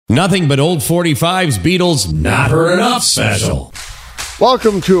Nothing but old 45's Beatles Not Heard Enough special.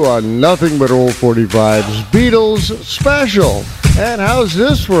 Welcome to a Nothing But Old 45's Beatles special. And how's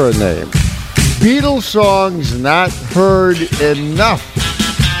this for a name? Beatles songs not heard enough.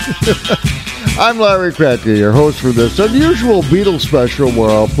 I'm Larry Kratka, your host for this unusual Beatles special where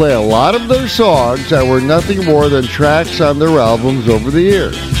I'll play a lot of their songs that were nothing more than tracks on their albums over the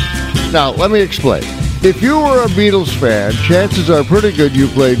years. Now, let me explain. If you were a Beatles fan, chances are pretty good you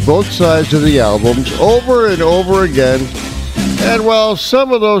played both sides of the albums over and over again. And while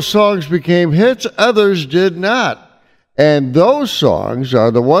some of those songs became hits, others did not. And those songs are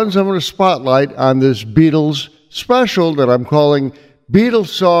the ones I'm going to spotlight on this Beatles special that I'm calling Beatles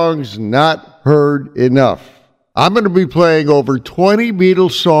Songs Not Heard Enough. I'm going to be playing over 20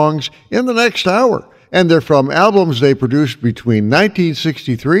 Beatles songs in the next hour. And they're from albums they produced between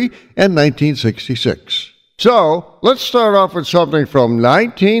 1963 and 1966. So, let's start off with something from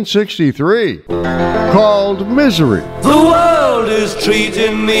 1963 called Misery. The world is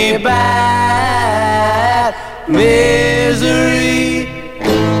treating me bad, misery.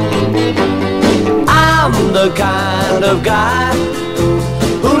 I'm the kind of guy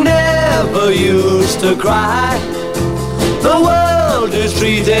who never used to cry. The world is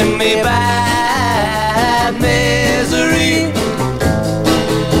treating me bad, misery.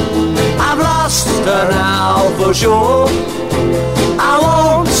 I've lost her now for sure. I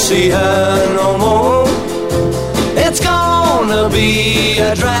won't see her no more. It's gonna be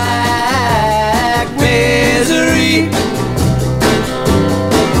a drag, misery.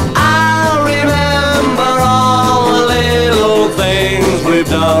 I'll remember all the little things we've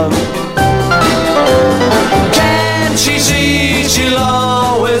done. Can't she see she'll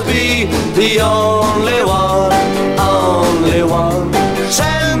always be the only one, only one?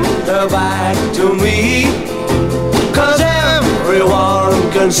 Send her back to me, 'cause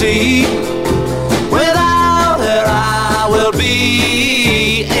everyone can see without her I will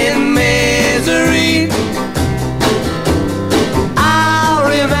be in misery. I'll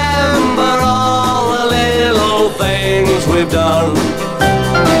remember all the little things we've done.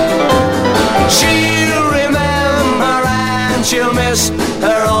 She'll remember and she'll miss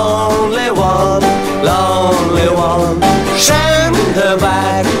her only one, lonely one. Send her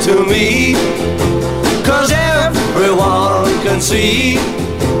back to me, 'cause everyone can see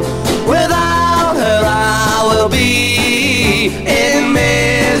without her I will be in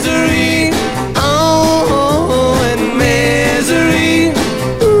misery. Oh, in misery.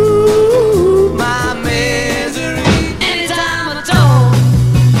 Ooh, my misery. Anytime at all,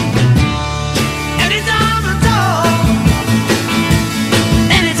 anytime at all,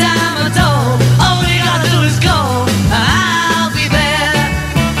 anytime at all, all you gotta do is go, I'll be there.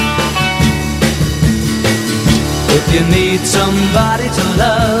 If you need somebody to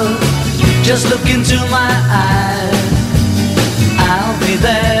love, just look into my eyes. I'll be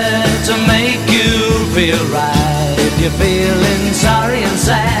there to make you feel right. If you're feeling sorry and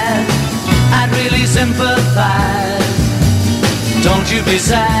sad, I'd really sympathize. Don't you be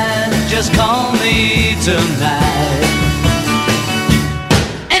sad, just call me tonight.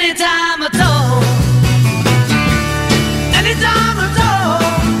 Anytime at all, anytime at all,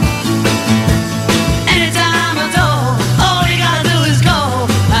 anytime at all, all you gotta do is go,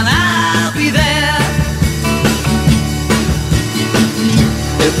 and I'll be there.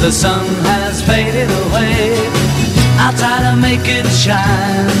 If the sun has faded away, I'll try to make it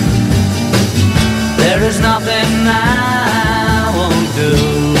shine. There is nothing I won't do.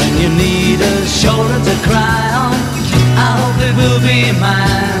 When you need a shoulder to cry on, I hope it will be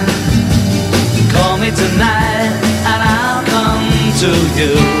mine. Call me tonight and I'll come to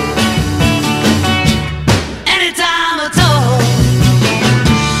you. Anytime at all,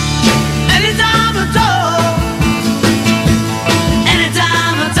 anytime at all,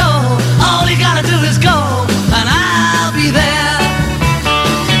 anytime at all, all you gotta do is go, and I'll be there.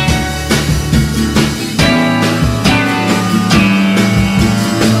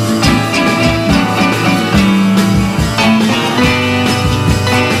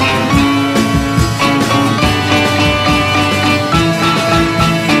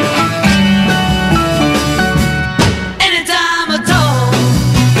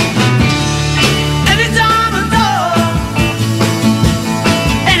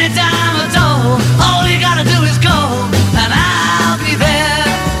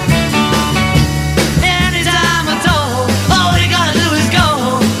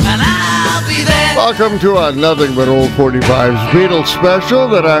 Welcome to a Nothing But Old 45's Beatles special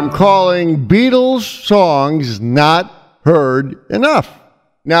that I'm calling Beatles Songs Not Heard Enough.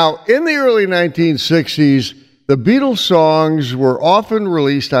 Now, in the early 1960s, the Beatles songs were often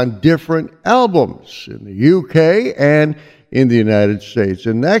released on different albums in the UK and in the United States,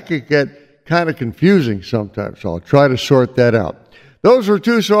 and that could get kind of confusing sometimes, so I'll try to sort that out. Those were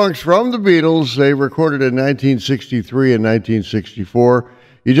two songs from the Beatles. They recorded in 1963 and 1964.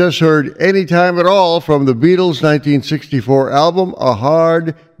 You just heard Anytime at All from the Beatles' 1964 album, A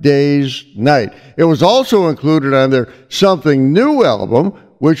Hard Day's Night. It was also included on their Something New album,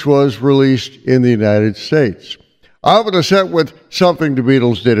 which was released in the United States. I opened a set with something the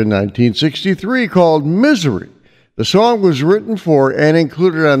Beatles did in 1963 called Misery. The song was written for and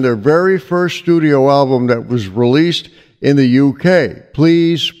included on their very first studio album that was released in the UK.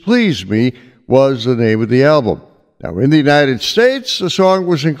 Please, Please Me was the name of the album. Now, in the United States, the song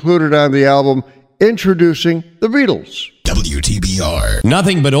was included on the album Introducing the Beatles. WTBR.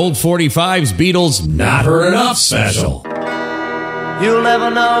 Nothing but old 45's Beatles Not Heard Enough special. You'll never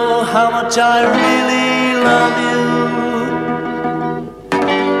know how much I really love you.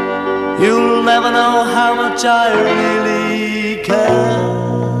 You'll never know how much I really care.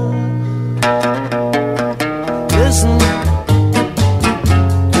 Listen,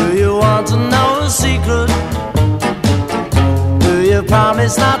 do you want to know a secret? Do you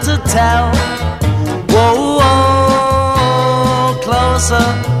promise not to tell? Whoa, whoa, closer.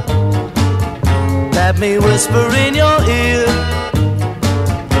 Let me whisper in your ear.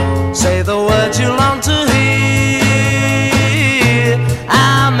 Say the words you long to hear.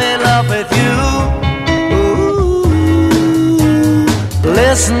 I'm in love with you. Ooh.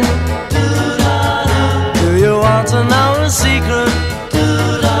 Listen, do you want to know a secret?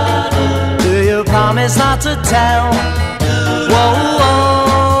 Do you promise not to tell? Whoa,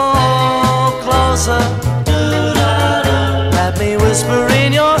 whoa, closer. Let me whisper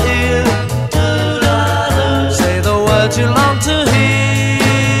in your ear. Say the words you long to hear.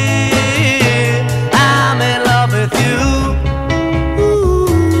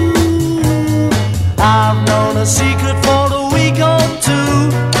 I've known a secret for a week or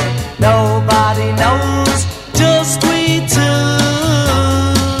two. Nobody knows, just we two.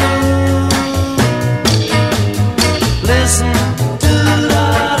 Listen, do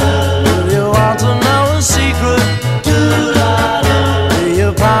you want to know a secret? Do you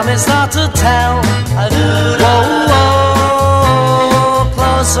promise not to tell? Whoa, whoa,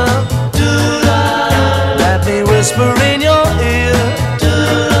 closer. Let me whisper in your ear.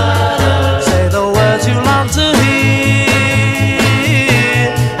 You long to hear.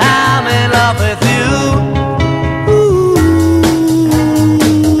 I'm in love with you. Ooh.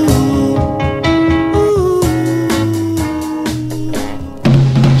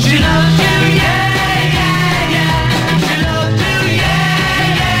 She loves you, yeah, yeah, yeah. She loves you, yeah,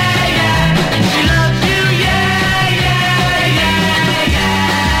 yeah, yeah. She loves you, yeah, yeah, yeah, yeah.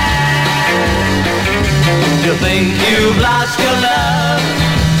 You think you've lost your love?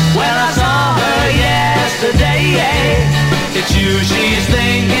 Well, I saw her yesterday. It's you she's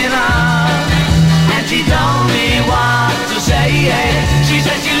thinking of, and she told me what to say. She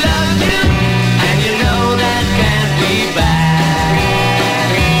said she loves you, and you know that can't be bad.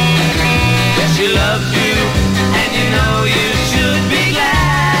 Yes, she loves you, and you know you should be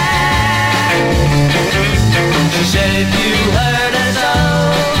glad. She said if you hurt her so,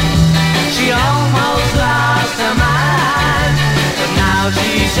 she almost lost her mind. Now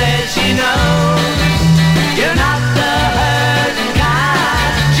she says she knows you're not the hurting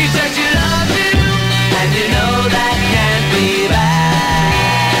kind. She says she loves you, and you know that can't be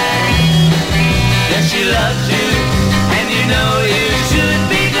bad. Yes, she loves you, and you know you should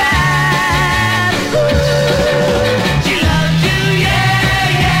be glad. She loves you, yeah,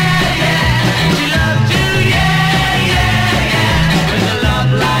 yeah, yeah. She loves you, yeah, yeah, yeah. With a love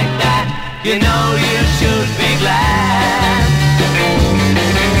like that, you know you should be glad.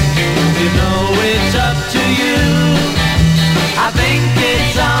 You know it's up to you. I think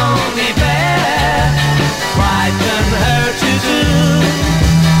it's only fair. Pride can hurt you too.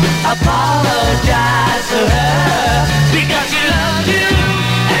 Apologize to her because she loves you,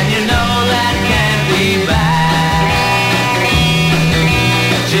 and you know that can't be bad.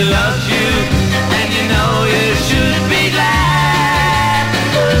 She loves you, and you know you should be glad.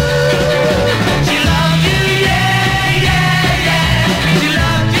 She loves you, yeah, yeah, yeah. She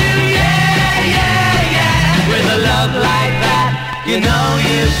loves you, yeah, yeah, yeah. With a love like that, you know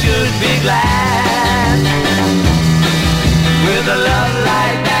you should be glad. With a love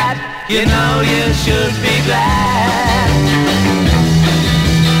like that, you know you should be glad.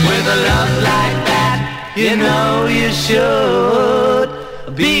 With a love like that, you know you should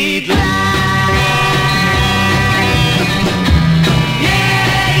be glad. Yeah,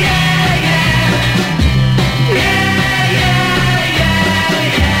 yeah, yeah. Yeah.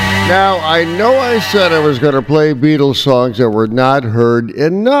 Now, I know I said I was going to play Beatles songs that were not heard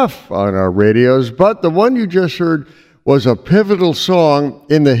enough on our radios, but the one you just heard was a pivotal song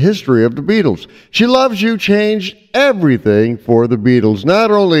in the history of the Beatles. She Loves You changed everything for the Beatles,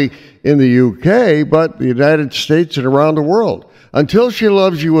 not only in the UK, but the United States and around the world. Until She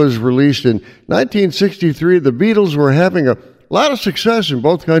Loves You was released in 1963, the Beatles were having a lot of success in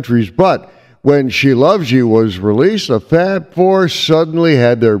both countries, but when She Loves You was released, the Fab Four suddenly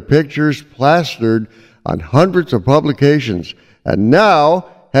had their pictures plastered on hundreds of publications and now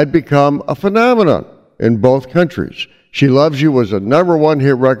had become a phenomenon in both countries. She Loves You was a number one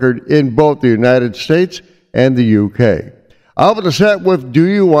hit record in both the United States and the UK. I'll open the set with Do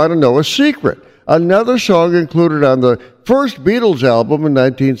You Want to Know a Secret, another song included on the first Beatles album in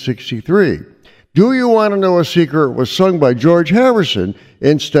 1963. Do You Want to Know a Secret was sung by George Harrison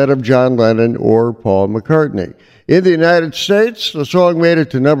instead of John Lennon or Paul McCartney. In the United States, the song made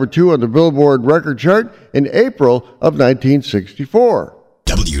it to number 2 on the Billboard record chart in April of 1964.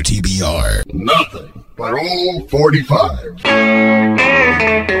 WTBR. Nothing but old 45.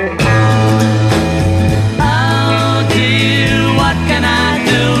 Oh dear, what can I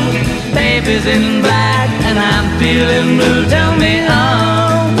do? Baby's in black and I'm feeling blue. Tell me,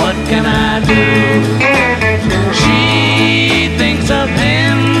 oh, what can I do? She thinks of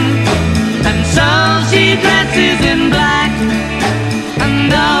him, and so she dresses in black.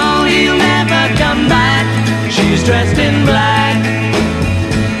 And though he'll never come back, she's dressed in black.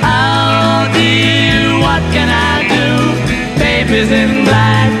 Oh dear, what can I do? Baby's in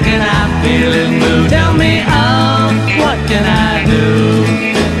black and I'm feeling blue. Tell me, oh, what can I do?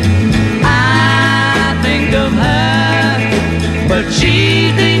 I think of her, but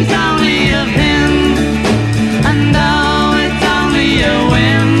she thinks only of him. And though it's only a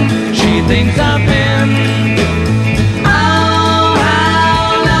whim, she thinks of him. Oh,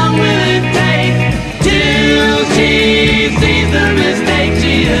 how long will it take till she sees the mistake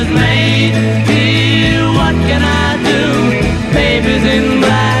she has made? Dear, what can I do? Baby's in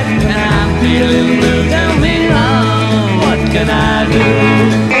black and I'm feeling blue. Tell me, oh, what can I do?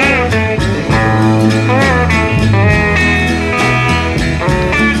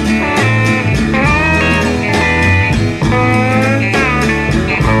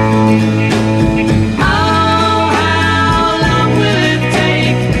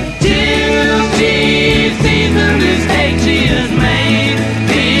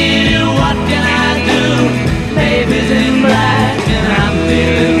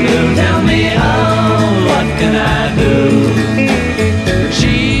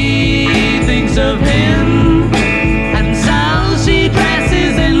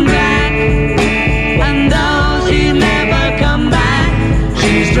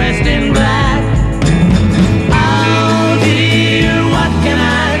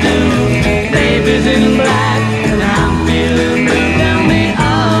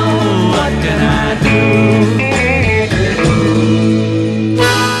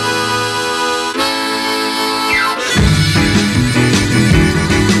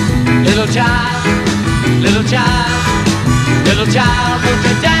 Little child, won't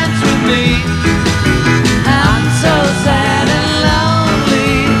you dance with me? I'm so sad and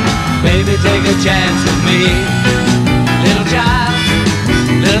lonely. Baby, take a chance with me. Little child,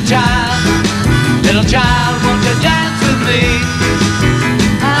 little child, little child, won't you dance with me?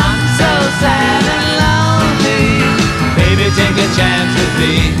 I'm so sad and lonely. Baby, take a chance with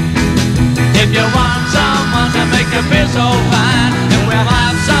me. If you want someone to make you feel so fine, then we'll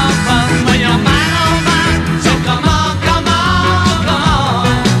have some fun when you're mine, oh mine. So come on, come on, come on.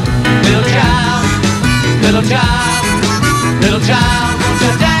 Little child, little child, little child, won't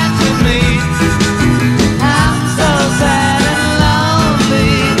you dance with me? I'm so sad and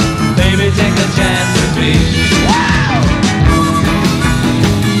lonely. Baby, take a chance with me. Wow!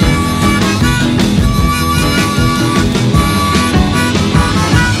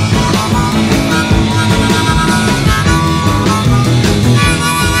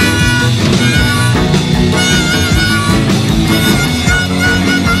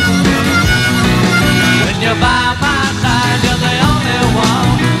 By my side, you're the only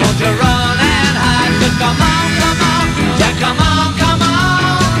one. Don't you run and hide, just come on, come on. Yeah, come on, come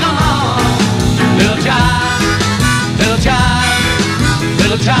on, come on. Little child, little child,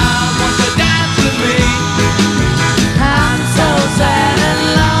 little child, won't you dance with me? I'm so sad and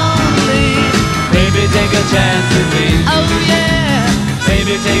lonely. Baby, take a chance with me. Oh yeah,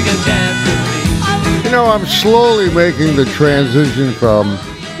 baby, take a chance with me. Oh. You know, I'm slowly making the transition from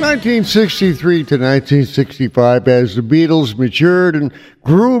 1963 to 1965 as the Beatles matured and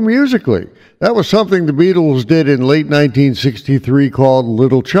grew musically. That was something the Beatles did in late 1963 called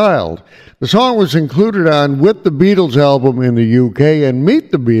Little Child. The song was included on With the Beatles album in the UK and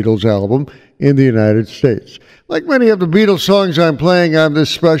Meet the Beatles album in the United States. Like many of the Beatles songs I'm playing on this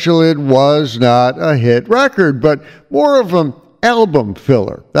special, it was not a hit record, but more of an album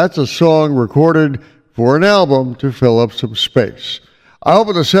filler. That's a song recorded for an album to fill up some space. I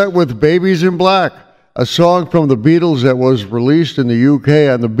open the set with Babies in Black, a song from the Beatles that was released in the UK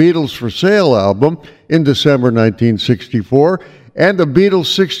on the Beatles for Sale album in December 1964, and the Beatles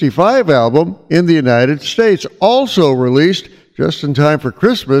 65 album in the United States, also released just in time for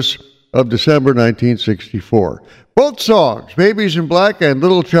Christmas of December 1964. Both songs, Babies in Black and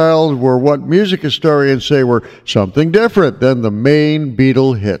Little Child, were what music historians say were something different than the main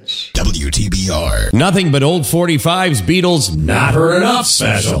Beatle hits. WTBR. Nothing but old 45's Beatles Not Heard Enough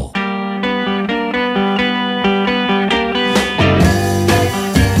special.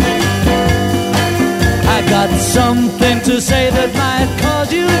 I got something to say that might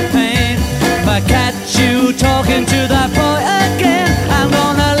cause you pain. If I catch you talking to that boy again, I'm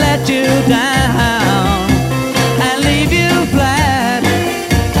gonna let you down and leave you flat.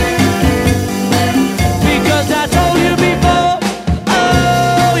 Because I told you before,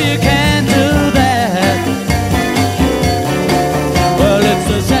 oh, you can't do that. Well, it's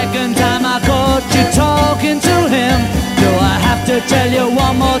the second time I caught you talking to him. Do I have to tell you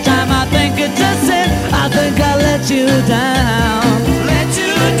one more time? I think it's a sin. I think I let you down. Let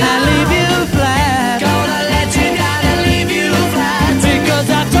you down.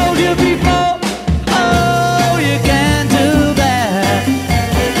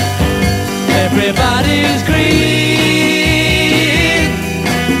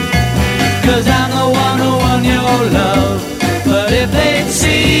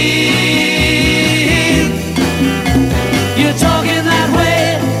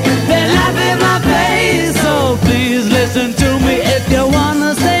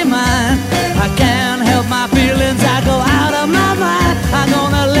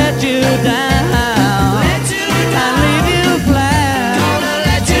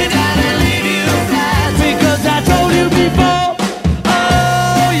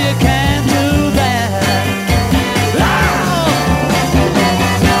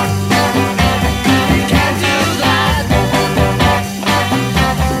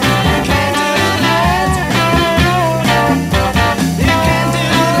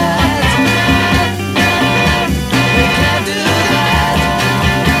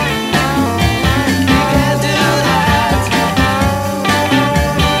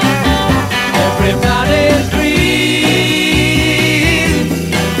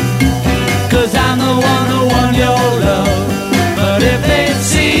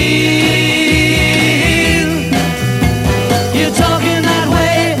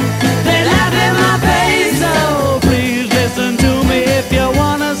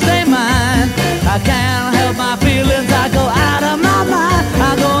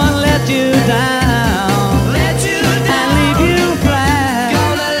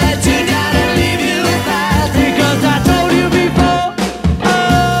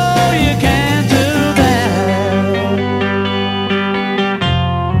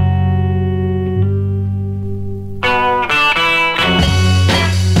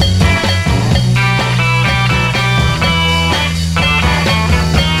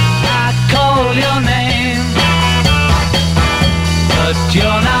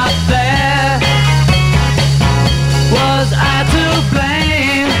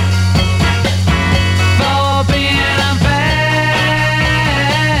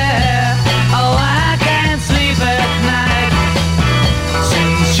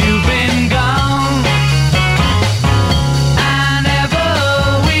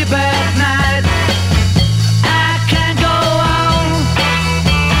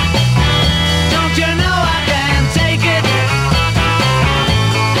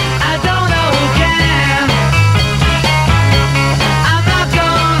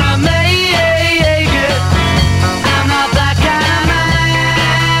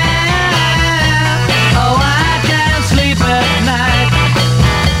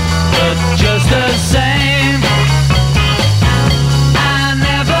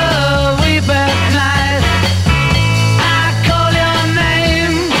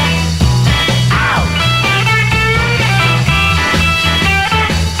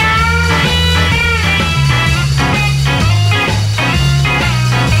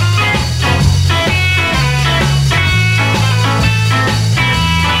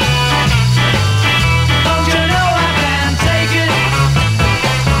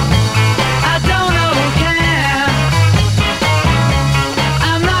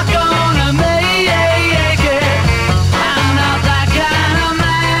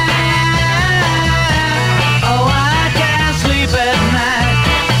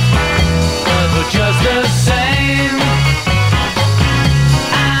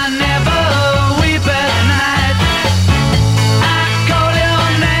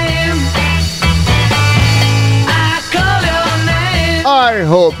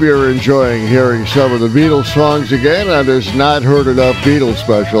 hope you're enjoying hearing some of the Beatles songs again on this Not Heard Enough Beatles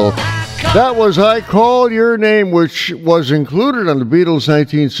special. That was I Call Your Name, which was included on the Beatles'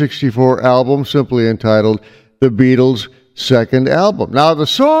 1964 album, simply entitled The Beatles' Second Album. Now, the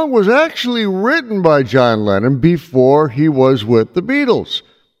song was actually written by John Lennon before he was with the Beatles.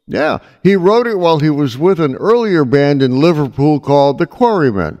 Yeah, he wrote it while he was with an earlier band in Liverpool called the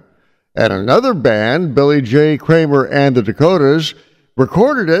Quarrymen. And another band, Billy J. Kramer and the Dakotas,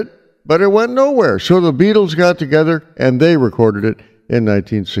 recorded it, but it went nowhere. So the Beatles got together and they recorded it in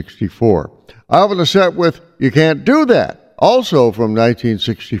 1964. I open the set with You Can't Do That, also from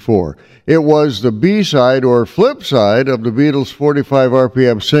 1964. It was the B-side or flip side of the Beatles' 45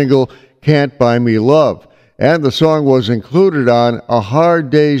 RPM single, Can't Buy Me Love. And the song was included on A Hard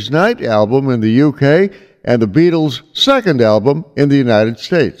Day's Night album in the UK and the Beatles' second album in the United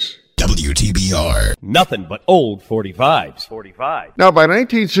States. WTBR. Nothing but old 45s. Now, by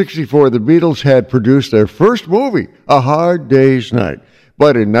 1964, the Beatles had produced their first movie, A Hard Day's Night.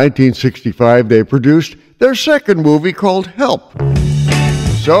 But in 1965, they produced their second movie called Help.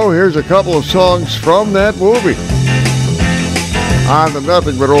 So here's a couple of songs from that movie. On the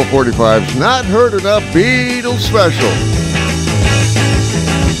Nothing But Old 45's Not Heard Enough Beatles special.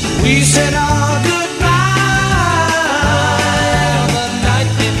 We said our goodbye the night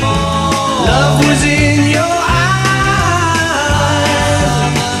before. Love was in your eyes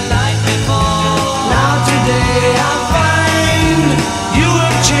the night before. Now today I find you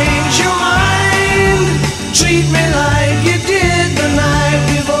have changed your mind. Treat me like you did the night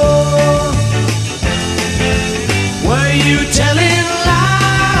before. Were you telling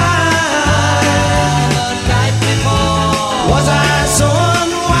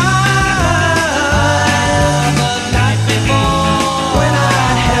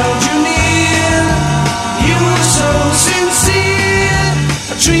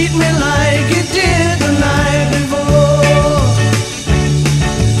treat me like you did the night before.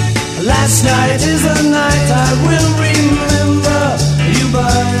 Last night is the night I will remember you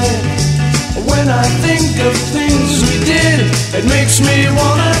by. When I think of things we did, it makes me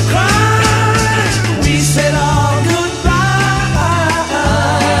wanna cry. We said our goodbye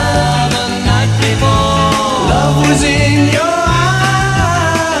the night before. Love was in your eyes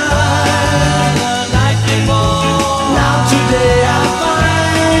the night before. Now today I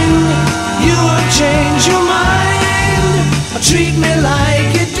change your mind. Treat me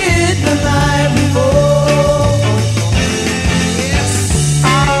like you did the night before. Yes.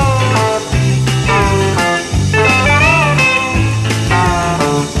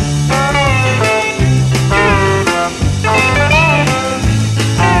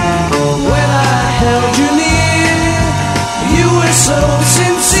 When I held you near, you were so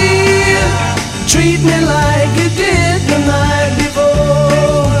sincere. Treat me like you did the night before.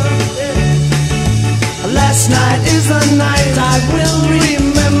 Last night is the night I will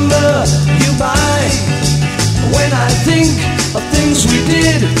remember you by. When I think of things we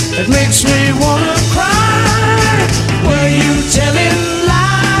did, it makes me wanna cry. Were you telling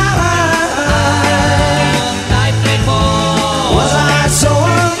lies the night before? Was I so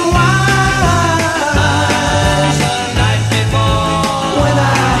unwise the night before? When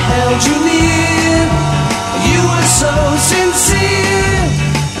I held you near, you were so sincere.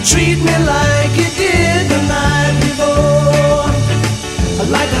 Treat me like you did the night before,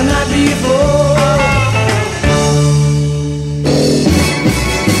 like the night before.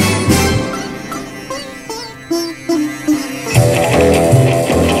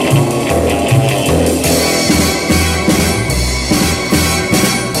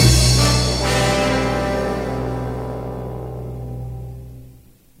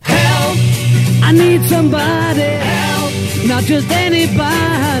 Help! I need somebody. Help! Not just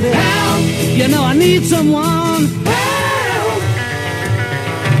anybody. Help! You know I need someone. Help!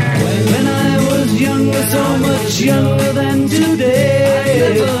 When I was younger, so much younger than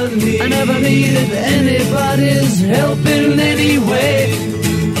today, I never needed anybody's help in any way.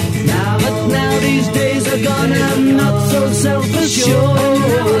 But now these days are gone and I'm not so self-assured.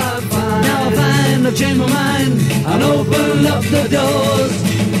 Now I find I've changed my mind and opened up the doors.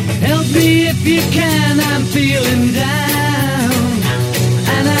 Help me if you can, I'm feeling down,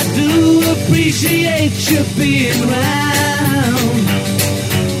 and I do appreciate you being round.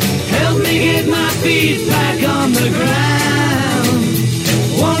 Help me get my feet back on the ground.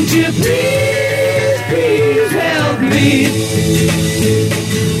 Won't you please, please help me?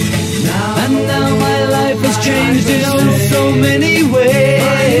 Now my life has changed in so many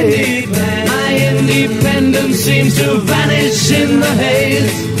ways. My independence seems to vanish in the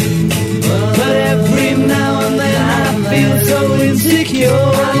haze. But every now and then I feel so insecure.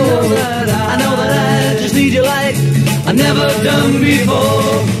 I've never done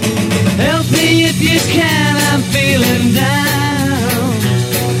before. Help me if you can, I'm feeling down,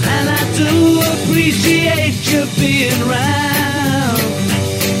 and I do appreciate you being round.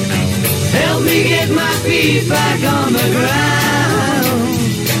 Help me get my feet back on the ground.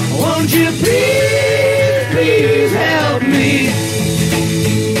 Won't you please, please help me?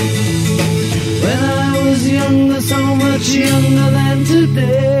 When I was younger, so much younger than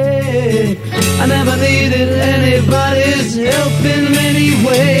today, I never needed anybody's help in any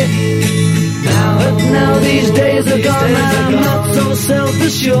way. Now these days are gone, I'm not so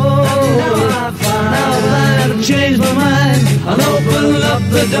self-assured. Now I find I've changed my mind, I'll open up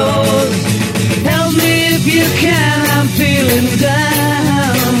the doors. Help me if you can, I'm feeling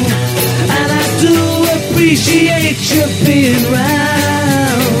down, and I do appreciate you being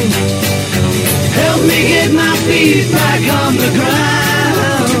round. Help me get my feet back on the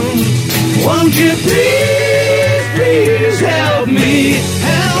ground. Won't you please, please help me,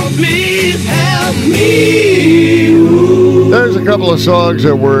 help me, help me. Ooh. There's a couple of songs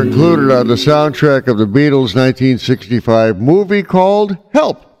that were included on the soundtrack of the Beatles' 1965 movie called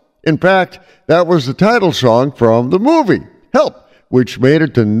Help. In fact, that was the title song from the movie, Help, which made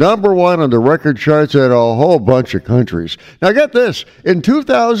it to number one on the record charts in a whole bunch of countries. Now get this, in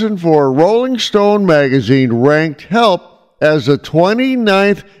 2004, Rolling Stone magazine ranked Help as the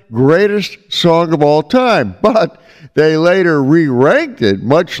 29th greatest song of all time, but they later re-ranked it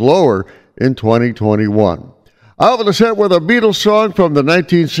much lower in 2021. I'll open the set with a Beatles song from the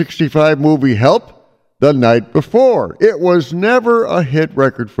 1965 movie Help, The Night Before. It was never a hit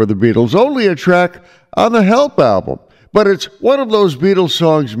record for the Beatles, only a track on the Help album. But it's one of those Beatles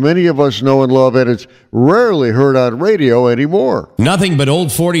songs many of us know and love, and it's rarely heard on radio anymore. Nothing but old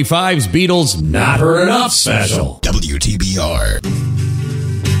 45's Beatles Not Heard Enough special. WTBR.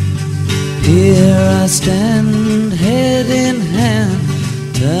 Here I stand, head in hand,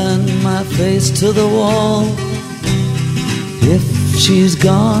 turn my face to the wall. If she's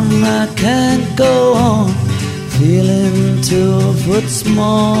gone, I can't go on, feeling 2 foot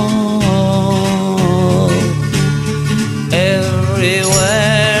small.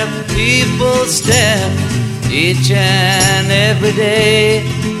 Everywhere people stare, each and every day,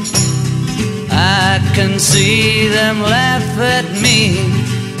 I can see them laugh at me,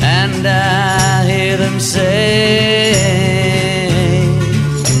 and I hear them say,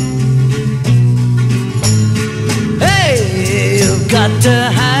 hey, you've got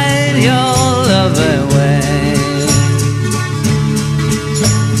to hide your love away.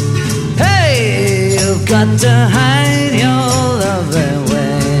 Hey, you've got to hide your love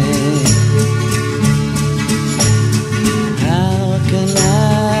away. How can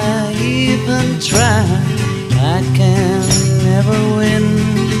I even try? I can never win.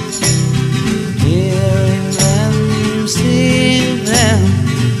 Hearing them, seeing them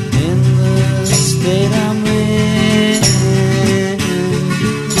in the state I'm in.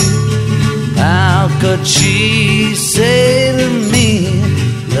 How could she say to me,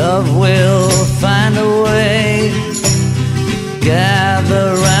 love will find a way?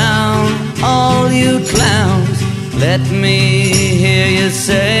 Gather round, all you clowns, let me hear you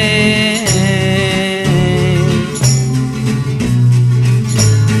say,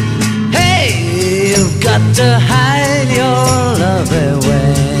 hey, you've got to hide your love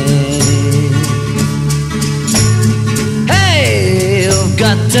away. Hey, you've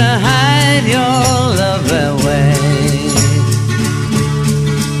got to hide your love away.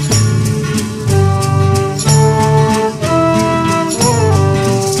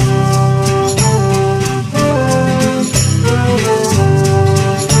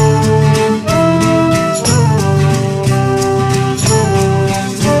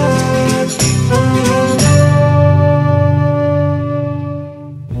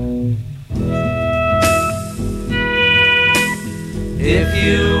 If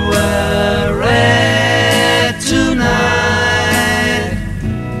you were red tonight,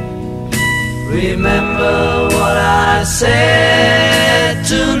 remember what I said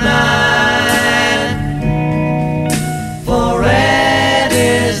tonight. For red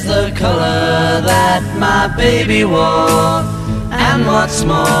is the color that my baby wore, and what's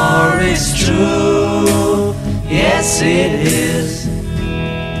more is true, yes it is.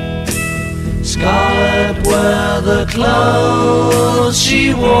 Scarlet were the clothes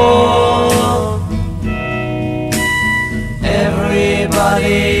she wore.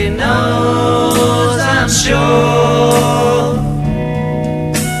 Everybody knows, I'm sure.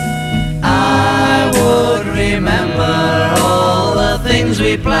 I would remember all the things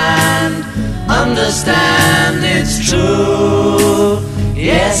we planned. Understand it's true.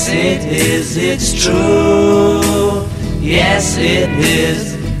 Yes, it is, it's true. Yes, it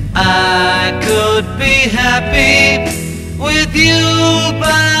is. I could be happy with you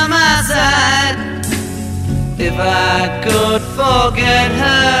by my side if I could forget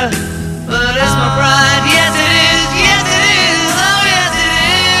her, but it's my pride. Yes, it is. Yes, it is. Oh, yes, it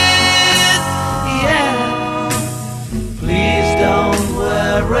is. Yeah. Please don't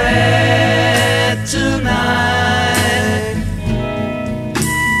worry tonight.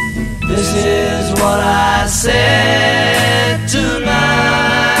 This is what I said tonight.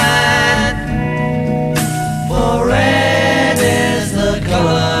 For red is the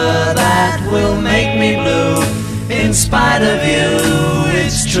color that will make me blue. In spite of you,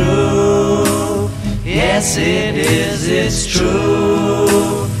 it's true. Yes, it is, it's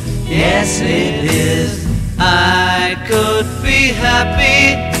true. Yes, it is. I could be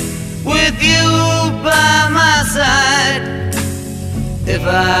happy with you by my side if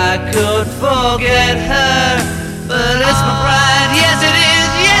I could forget her, but it's my pride. Yes, it is.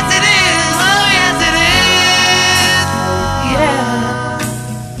 Yes, it is. Oh, yes, it is. Yeah.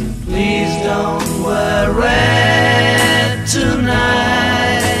 Please don't worry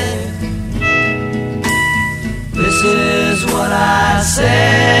tonight. This is what I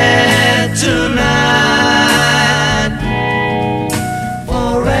said tonight.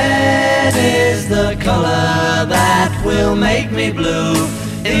 For red is the color that will make me blue.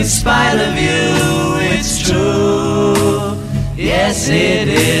 In spite of you, it's true. Yes, it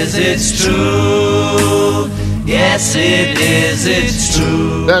is, it's true. Yes, it is, it's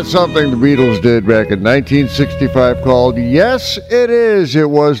true. That's something the Beatles did back in 1965 called Yes, It Is. It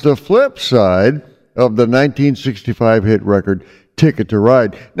was the flip side of the 1965 hit record Ticket to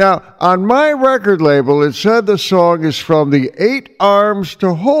Ride. Now, on my record label, it said the song is from the 8 Arms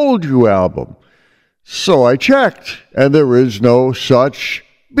to Hold You album. So I checked, and there is no such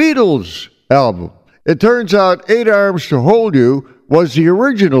Beatles album. It turns out 8 Arms to Hold You was the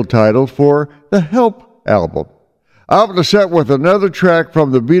original title for the Help album. Out the set with another track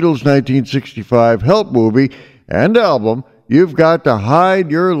from the Beatles' 1965 Help movie and album, You've Got to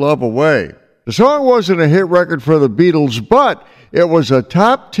Hide Your Love Away. The song wasn't a hit record for the Beatles, but it was a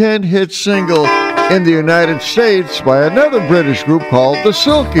top 10 hit single in the United States by another British group called the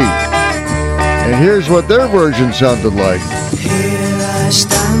Silky. And here's what their version sounded like. Here I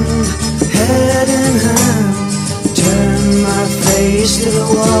stand, head in hand, turn my face to the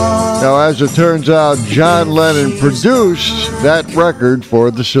wall. Now, as it turns out, John Lennon produced that record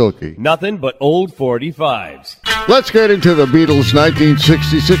for the Silky. Nothing but old 45s. Let's get into the Beatles'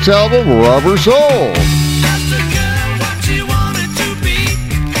 1966 album, Rubber Soul.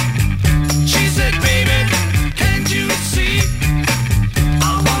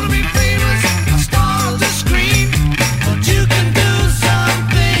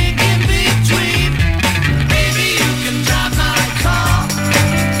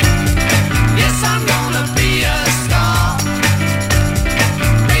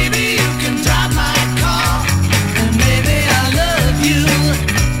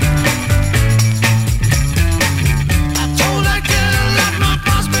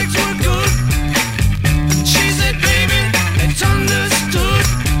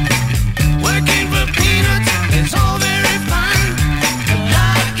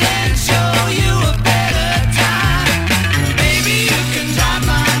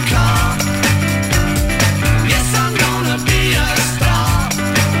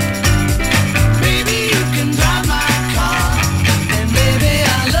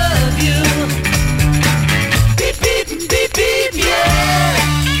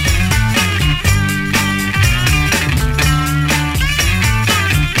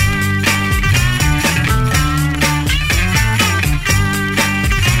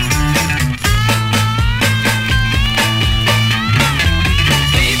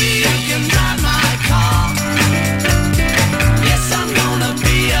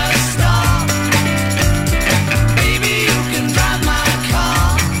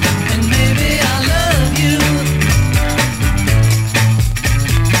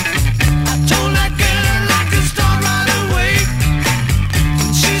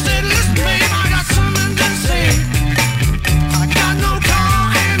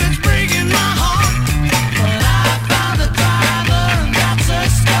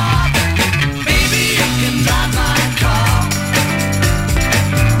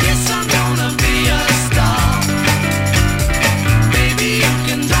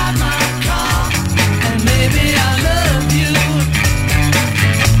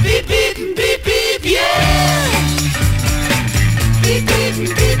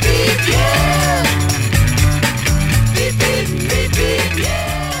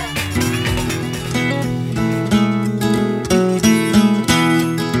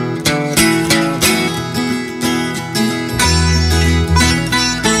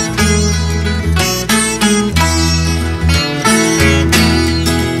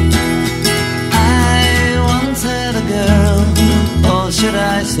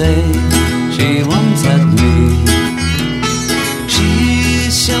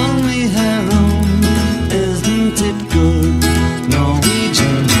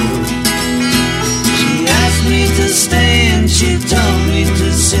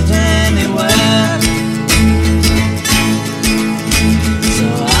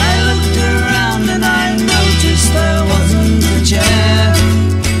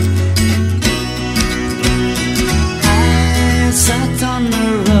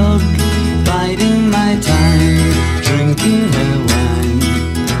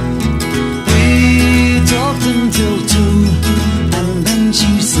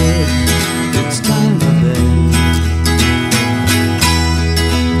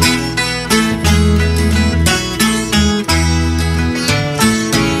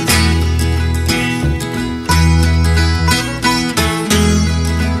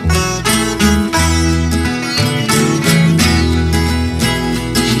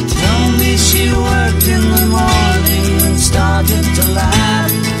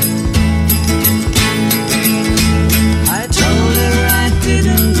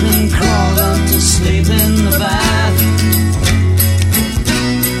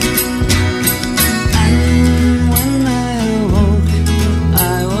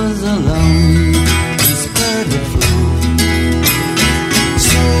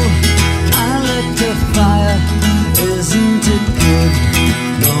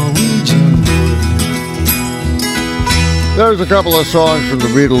 Here's a couple of songs from the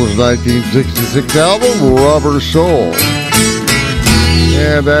Beatles' 1966 album, Rubber Soul.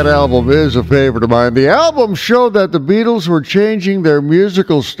 And that album is a favorite of mine. The album showed that the Beatles were changing their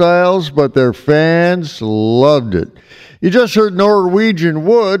musical styles, but their fans loved it. You just heard Norwegian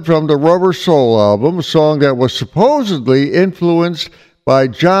Wood from the Rubber Soul album, a song that was supposedly influenced by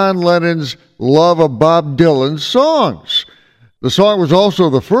John Lennon's love of Bob Dylan's songs. The song was also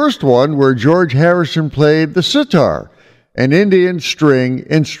the first one where George Harrison played the sitar, an Indian string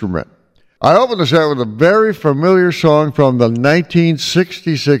instrument. I opened the set with a very familiar song from the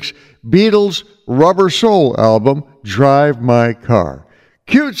 1966 Beatles Rubber Soul album, Drive My Car.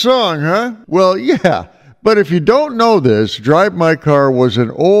 Cute song, huh? Well, yeah, but if you don't know this, Drive My Car was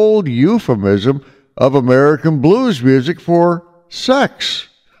an old euphemism of American blues music for sex.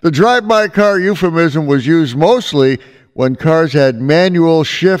 The Drive My Car euphemism was used mostly when cars had manual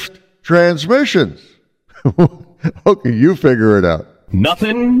shift transmissions. Okay, you figure it out.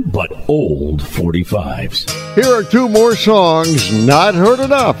 Nothing but old 45s. Here are two more songs not heard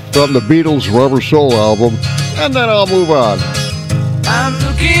enough from the Beatles' Rubber Soul album, and then I'll move on. I'm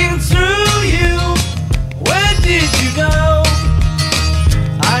looking through you. Where did you go?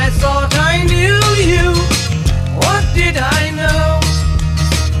 I thought I knew you. What did I know?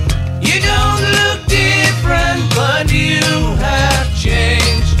 You don't look different, but you have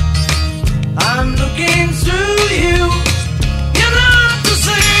changed. I'm looking through you. You're not the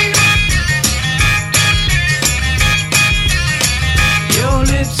same. Your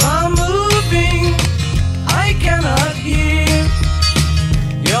lips are moving. I cannot hear.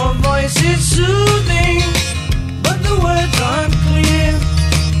 Your voice is soothing, but the words aren't clear.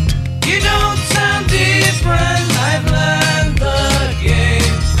 You don't sound different. I've learned the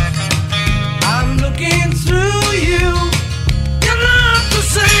game. I'm looking through you. You're not the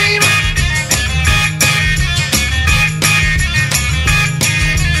same.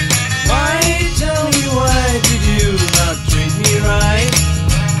 Why, tell me, why did you not treat me right?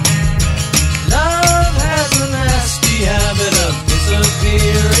 Love has a nasty habit of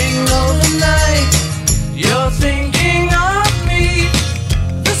disappearing overnight. You're thinking of me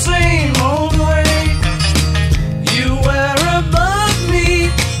the same old way. You were above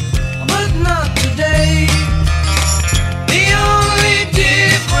me, but not today. The only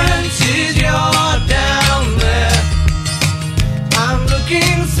difference is you're down there. I'm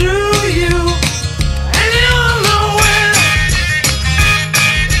looking through you, and you're nowhere.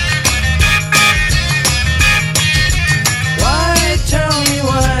 Why, tell me,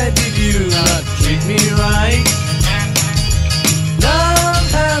 why did you not treat me right? Love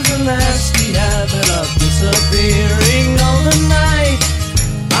has a nasty habit of disappearing overnight.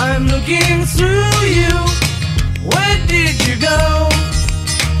 I'm looking through you. Where did you go?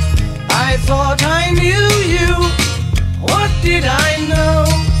 I thought I knew you. What did I know?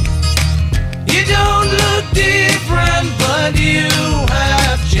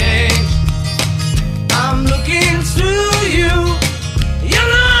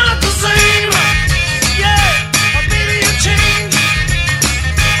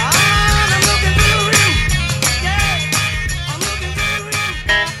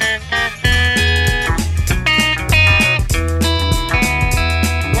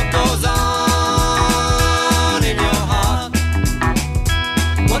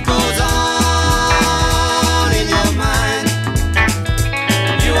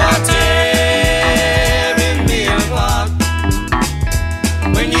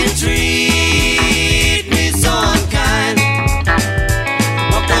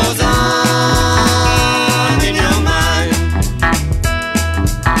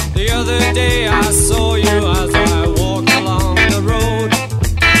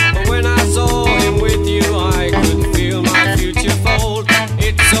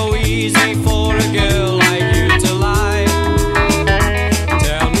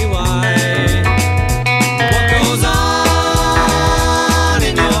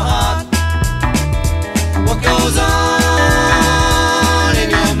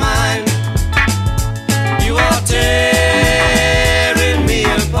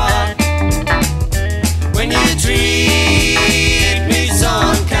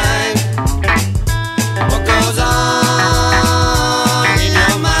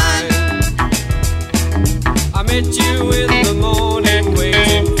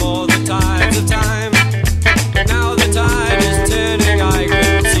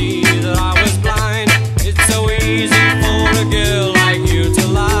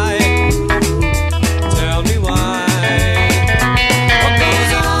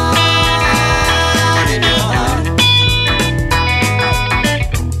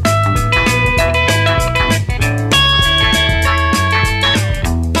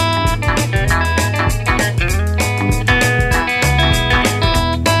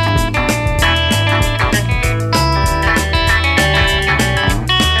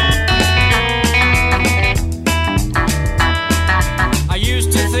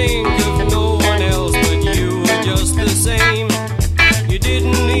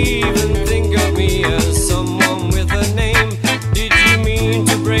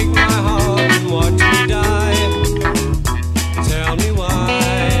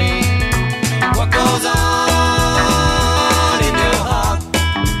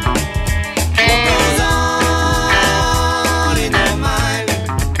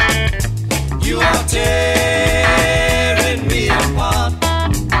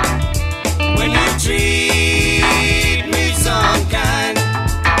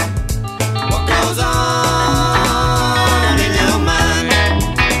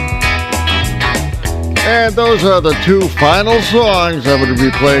 And those are the two final songs I'm going to be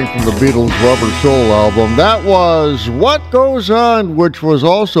playing from the Beatles' Rubber Soul album. That was What Goes On, which was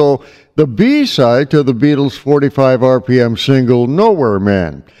also the B-side to the Beatles' 45 RPM single, Nowhere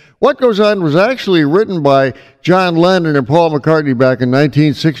Man. What Goes On was actually written by John Lennon and Paul McCartney back in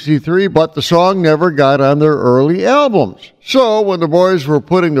 1963, but the song never got on their early albums. So when the boys were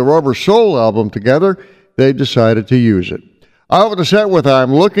putting the Rubber Soul album together, they decided to use it. I opened the set with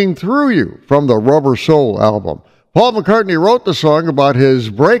I'm Looking Through You from the Rubber Soul album. Paul McCartney wrote the song about his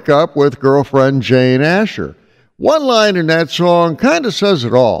breakup with girlfriend Jane Asher. One line in that song kind of says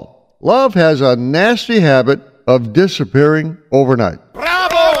it all. Love has a nasty habit of disappearing overnight.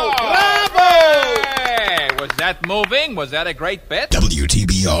 Bravo! Bravo! Hey, was that moving? Was that a great bit?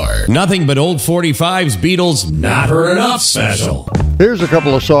 WTBR. Nothing but old 45s Beatles Not Heard Enough special. Here's a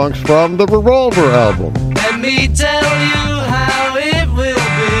couple of songs from the Revolver album. Let me tell you how it will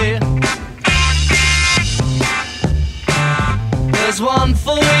be. There's one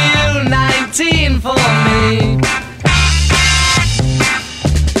for you, 19 for me.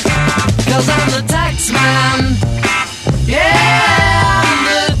 'Cause I'm the tax man. Yeah, I'm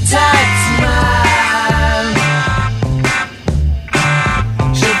the tax man.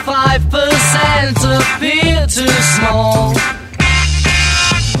 Should 5% appear too small?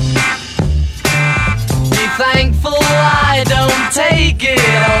 Be thankful I don't take it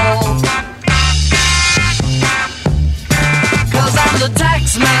all. 'Cause I'm the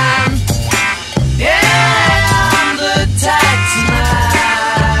tax man. Yeah, I'm the tax man.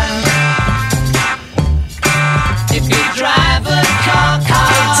 If you drive a car,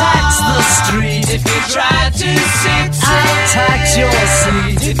 I'll tax the street. If you try to sit, I'll tax your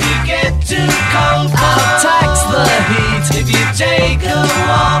seat. If you get too cold, I'll tax the heat. If you take a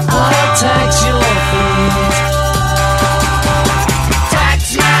walk, I'll tax your feet. Tax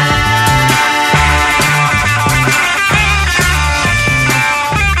man.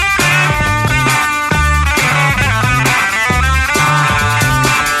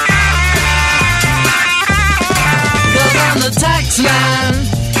 Cause I'm the tax man.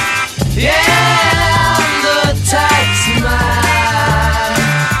 Yeah, I'm the tax man.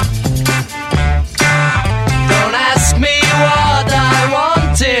 Don't ask me what I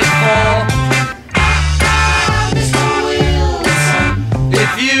want it for.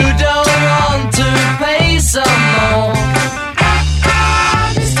 If you don't want to pay some more.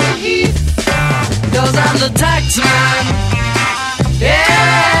 Cause I'm the tax man.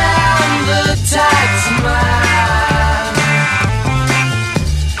 Yeah, I'm the tax man.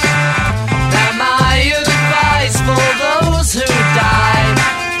 Now my advice for those who die.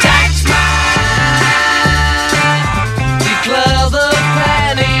 Tax man. Declare the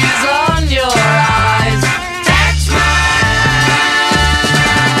pennies on your eyes. Tax man.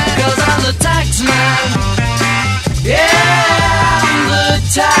 Cause I'm the tax man. Yeah, I'm the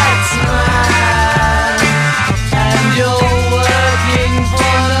tax man. And you're working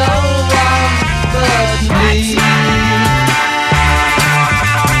for no one but me.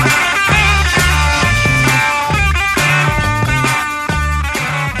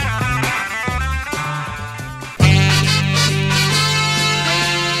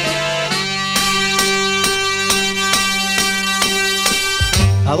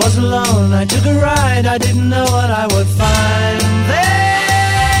 I was alone, I took a ride, I didn't know what I would find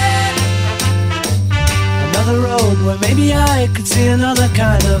there. Another road where maybe I could see another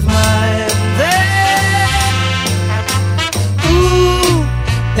kind of mind there. Ooh,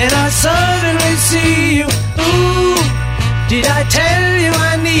 then I suddenly see you. Ooh, did I tell you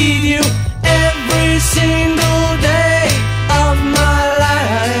I need you every single day of my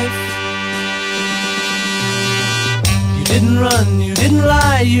life? You didn't run, you didn't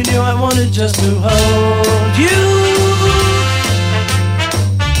lie, you knew I wanted just to hold you.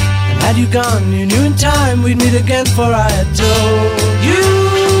 And had you gone, you knew in time we'd meet again, for I had told you.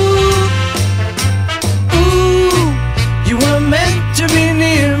 Ooh, you were meant to be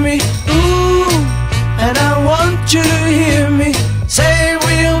near me. Ooh, and I want you to hear me say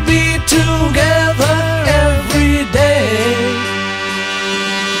we'll be together every day.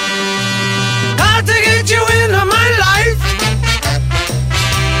 Got to get you into my life.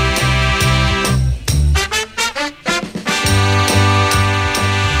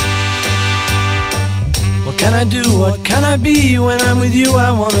 What can I do? What can I be? When I'm with you,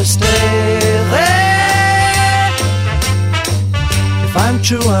 I wanna stay there. If I'm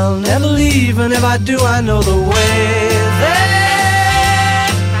true, I'll never leave, and if I do, I know the way there.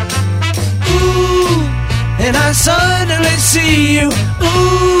 Ooh, and I suddenly see you.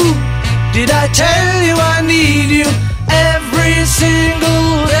 Ooh, did I tell you I need you every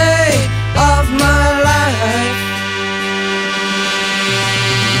single day of my life? life.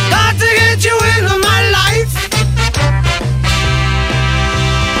 Got to get you into my life.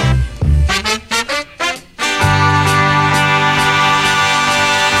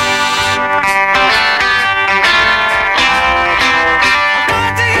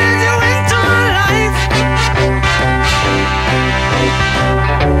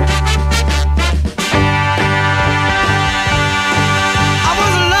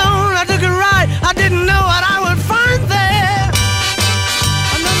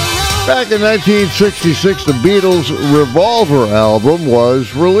 Back in 1966, the Beatles' Revolver album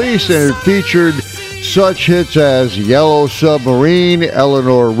was released, and it featured such hits as Yellow Submarine,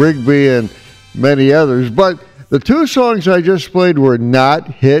 Eleanor Rigby, and many others. But the two songs I just played were not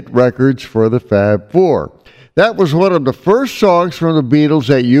hit records for the Fab Four. That was one of the first songs from the Beatles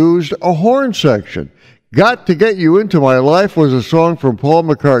that used a horn section. Got to Get You Into My Life was a song from Paul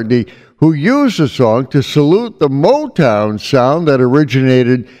McCartney, who used the song to salute the Motown sound that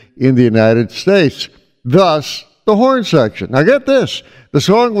originated in the United States, thus the horn section. Now get this, the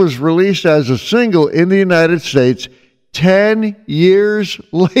song was released as a single in the United States 10 years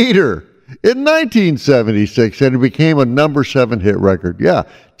later, in 1976, and it became a number 7 hit record. Yeah,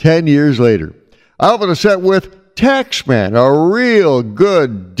 10 years later. I open a set with Taxman, a real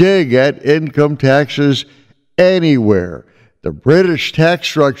good dig at income taxes anywhere. The British tax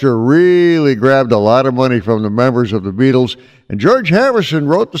structure really grabbed a lot of money from the members of the Beatles, and George Harrison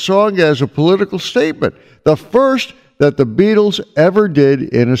wrote the song as a political statement, the first that the Beatles ever did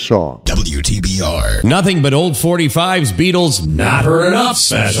in a song. WTBR. Nothing but old 45's Beatles Not Heard Enough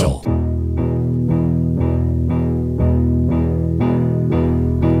special.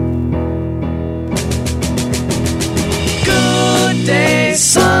 Good day,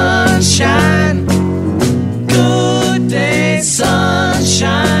 sunshine. Good day,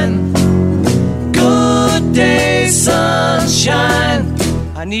 sunshine. Good day, sunshine.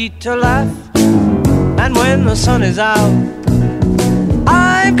 I need to laugh, and when the sun is out,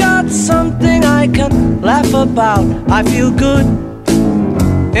 I've got something I can laugh about. I feel good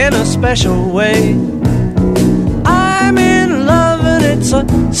in a special way. I'm in love and it's a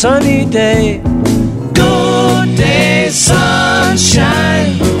sunny day. Good day,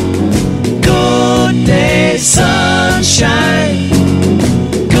 sunshine. Good day, sunshine.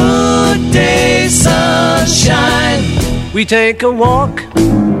 Good day, sunshine. We take a walk,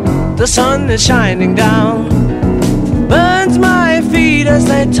 the sun is shining down, burns my feet as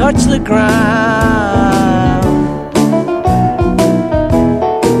they touch the ground.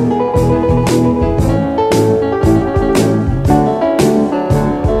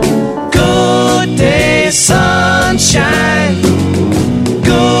 Good day, sunshine.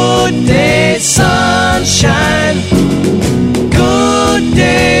 Good day, sunshine. Good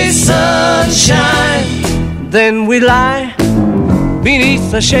day, sunshine. Then we lie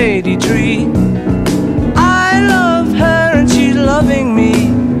beneath a shady tree. I love her and she's loving me.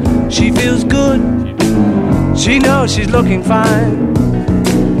 She feels good, she knows she's looking fine.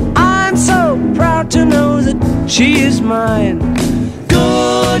 I'm so proud to know that she is mine.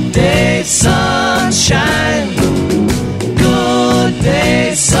 Good day, sunshine. Good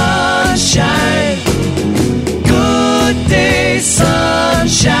day, sunshine. Good day,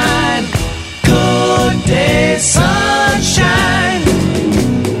 sunshine. Good day, sunshine.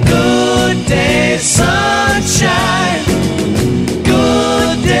 Good day, sunshine.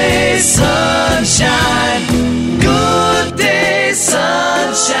 Good day, sunshine. Good day,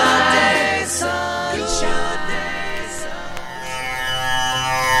 sunshine.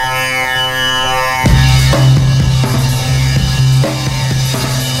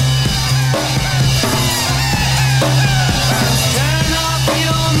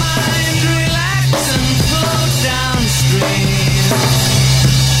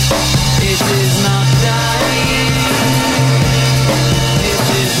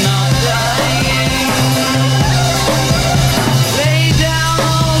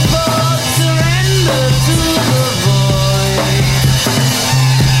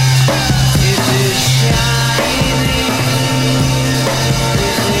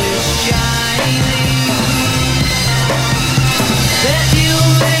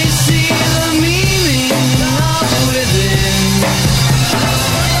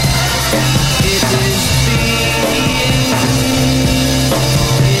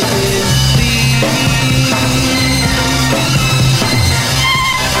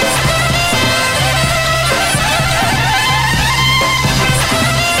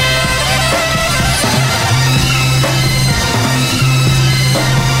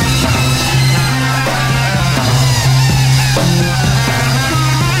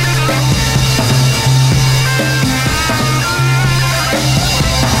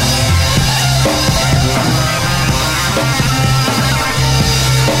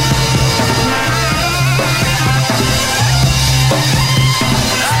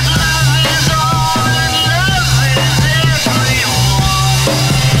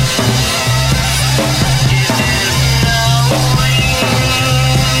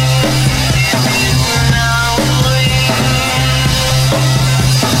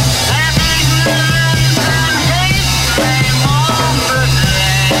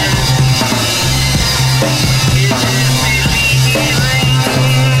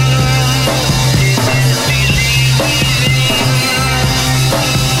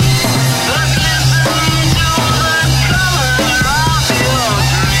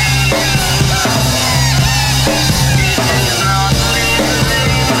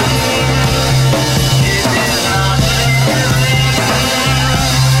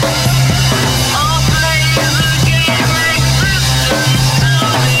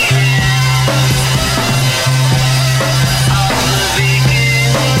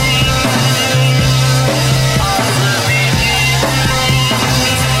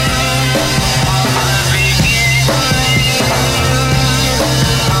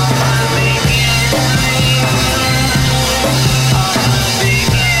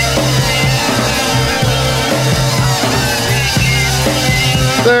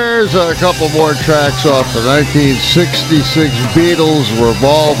 Here's a couple more tracks off the 1966 Beatles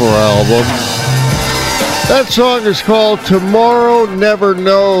Revolver album. That song is called Tomorrow Never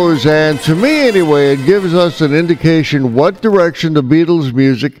Knows, and to me anyway, it gives us an indication what direction the Beatles'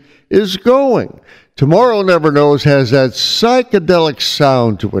 music is going. Tomorrow Never Knows has that psychedelic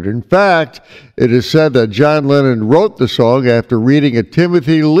sound to it. In fact, it is said that John Lennon wrote the song after reading a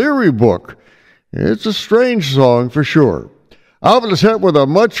Timothy Leary book. It's a strange song for sure. I'll be set with a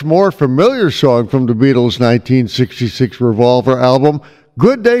much more familiar song from the Beatles' 1966 Revolver album,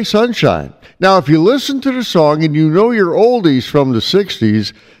 Good Day Sunshine. Now, if you listen to the song and you know your oldies from the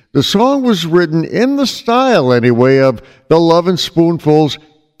 60s, the song was written in the style, anyway, of the Lovin' Spoonful's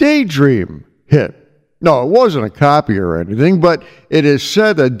Daydream hit. No, it wasn't a copy or anything, but it is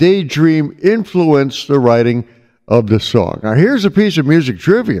said that Daydream influenced the writing of the song. Now, here's a piece of music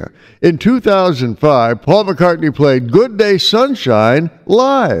trivia. In 2005, Paul McCartney played Good Day Sunshine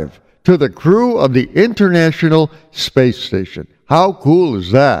live to the crew of the International Space Station. How cool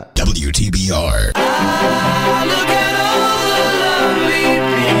is that? WTBR.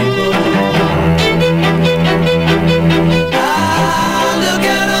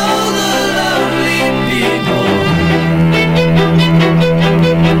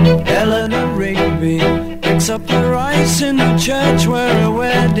 Up the rice in the church where a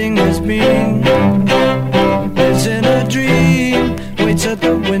wedding has been. Lives in a dream, waits at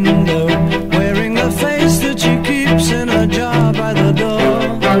the window, wearing the face that she keeps in a jar by the door.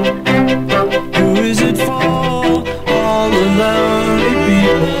 Who is it for? All the lonely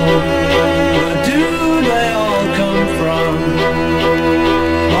people. Where do they all come from?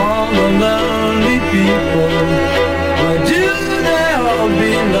 All the lonely people. Where do they all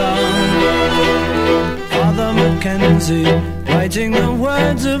belong? Mackenzie, writing the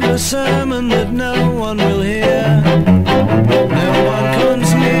words of a sermon that no one will hear. No one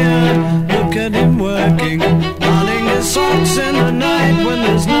comes near. Look at him working, darning his socks in the night when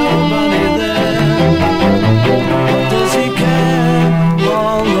there's nobody there. What does he care?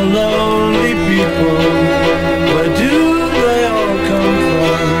 All the lonely people. Where do they all come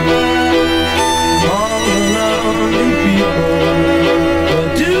from? All the lonely people.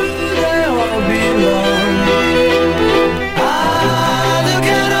 Where do they all belong?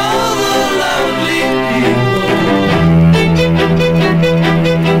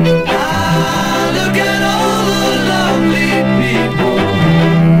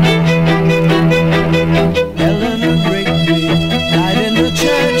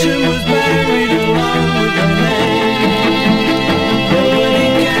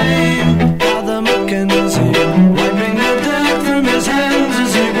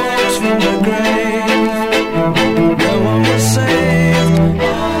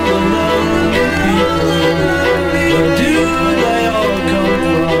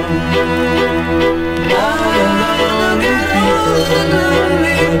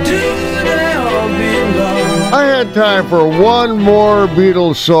 Time for one more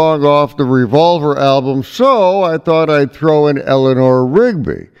Beatles song off the Revolver album, so I thought I'd throw in Eleanor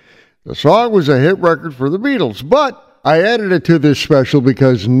Rigby. The song was a hit record for the Beatles, but I added it to this special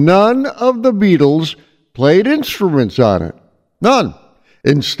because none of the Beatles played instruments on it. None.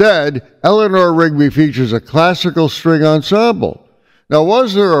 Instead, Eleanor Rigby features a classical string ensemble. Now,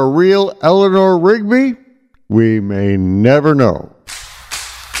 was there a real Eleanor Rigby? We may never know.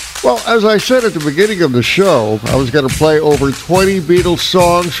 Well, as I said at the beginning of the show, I was going to play over 20 Beatles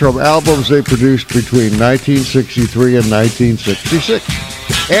songs from albums they produced between 1963 and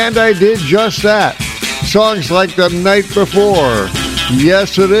 1966. And I did just that. Songs like The Night Before,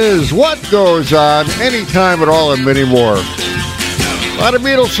 Yes It Is, What Goes On, Anytime at All, and many more. A lot of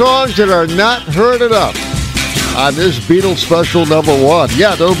Beatles songs that are not heard enough on this Beatles special number 1.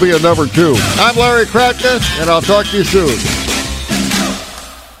 Yeah, there'll be a number 2. I'm Larry Kratka, and I'll talk to you soon.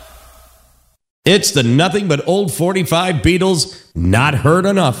 It's the Nothing But Old 45 Beatles Not Heard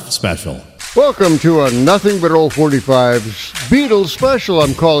Enough special. Welcome to a Nothing But Old 45's Beatles special.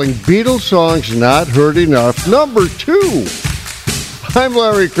 I'm calling Beatles Songs Not Heard Enough number 2. I'm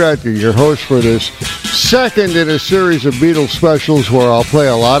Larry Kratka, your host for this second in a series of Beatles specials where I'll play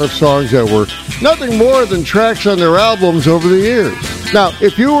a lot of songs that were nothing more than tracks on their albums over the years. Now,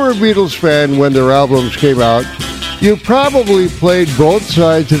 if you were a Beatles fan when their albums came out, you probably played both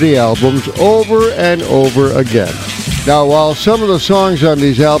sides of the albums over and over again. Now, while some of the songs on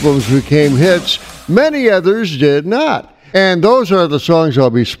these albums became hits, many others did not. And those are the songs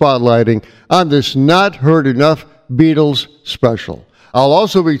I'll be spotlighting on this Not Heard Enough Beatles special. I'll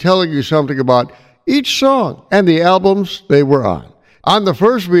also be telling you something about each song and the albums they were on. On the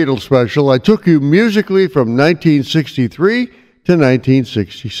first Beatles special, I took you musically from 1963 to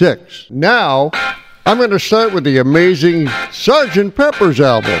 1966. Now, I'm going to start with the amazing Sgt. Pepper's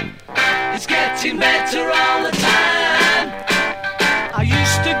album. It's getting better all the time. I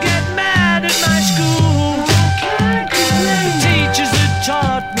used to get mad at my school. The teachers that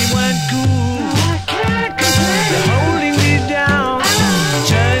taught me weren't cool. They're holding me down,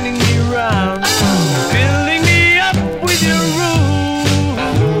 turning me round, filling me up with your rules.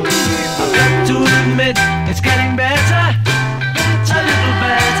 I've got to admit, it's getting better, a little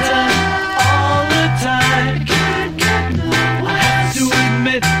better all the time. I have to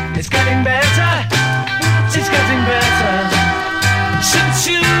admit, it's getting better, it's getting better since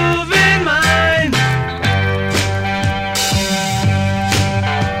you've been mine.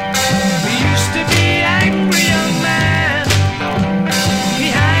 We used to be angry young man, be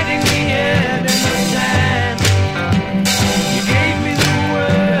hiding the head in the sand. You gave me the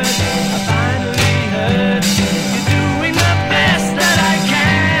word, I finally heard. You're doing the best that I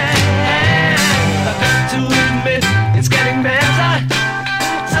can. I've got to admit, it's getting better,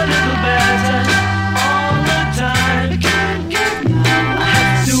 a little better all the time. I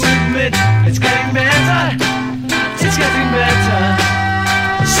have to admit, it's getting better, it's getting better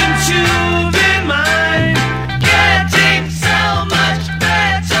since you've been mine. Getting so much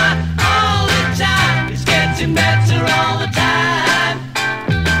better all the time. It's getting better all the time.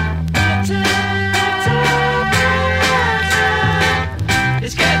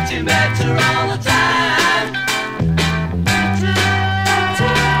 It's getting better all the time.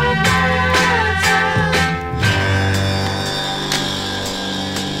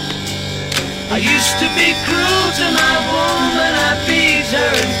 I used to be cruel to my woman, I beat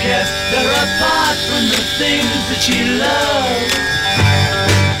her and kept her apart from the things that she loved.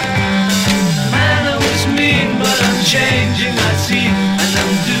 Man, I was mean, but I'm changing my scene, and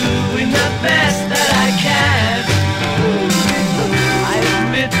I'm doing the best that I can. I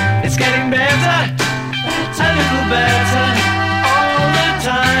admit, it's getting better, a little better all the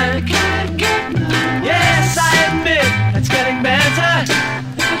time. Yes, I admit, it's getting better,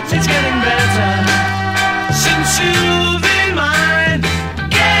 it's getting better since you've been mine.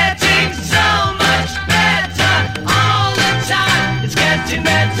 Getting so much better all the time. It's getting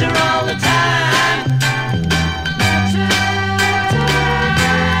better all the time.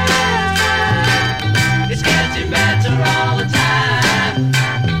 It's getting better all the time.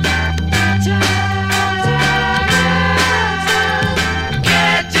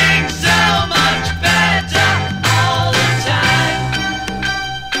 Getting so much better all the time.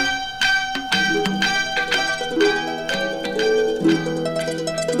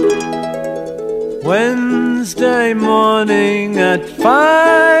 Wednesday morning at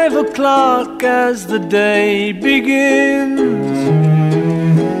 5 o'clock as the day begins,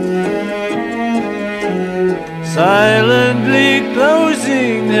 silently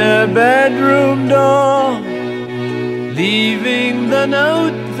closing her bedroom door, leaving the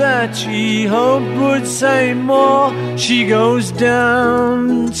note that she hoped would say more. She goes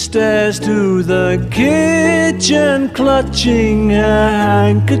downstairs to the kitchen, clutching her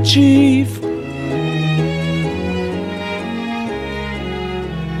handkerchief,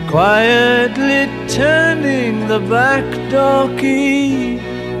 quietly turning the back door key.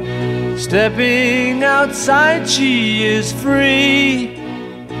 Stepping outside, she is free.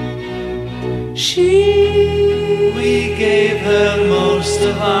 We gave her most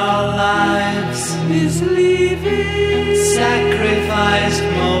of our lives, is leaving, sacrificed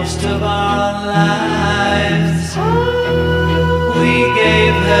most of our lives. We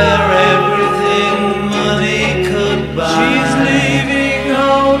gave her everything money could buy. She's leaving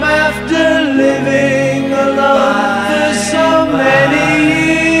home after living alone for so many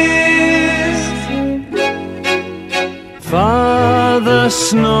years. Father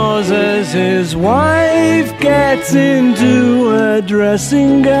snores as his wife gets into a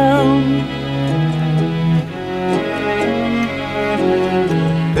dressing gown,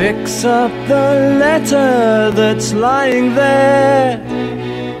 picks up the letter that's lying there,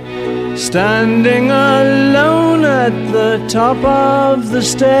 standing alone at the top of the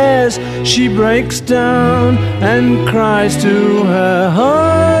stairs. She breaks down and cries to her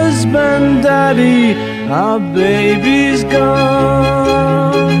husband, "Daddy, our baby's gone."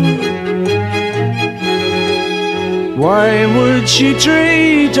 Why would she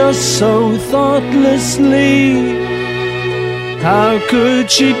treat us so thoughtlessly? How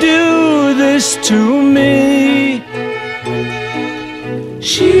could she do this to me?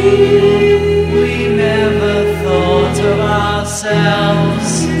 We never thought of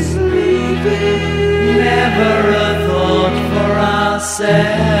ourselves, never a thought for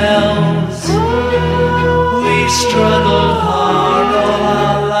ourselves. We We struggled hard all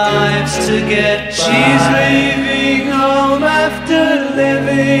our lives to get by. She's leaving home after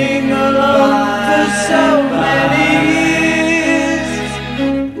living alone for so many years.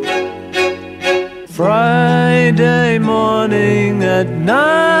 Friday morning at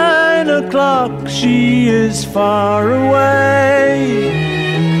 9 o'clock, she is far away,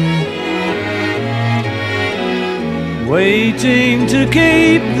 waiting to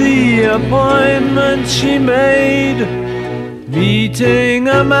keep the appointment she made, meeting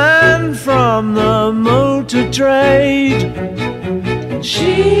a man from the motor trade.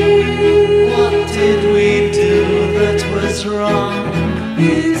 What did we do that was wrong?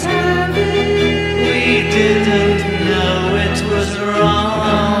 He's having, We didn't know it was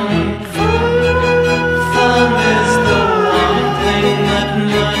wrong. Fun is the one thing that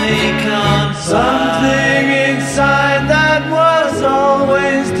money can't buy. something inside that was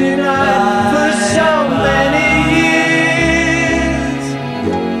always denied for so many years.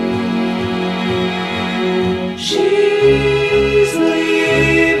 She's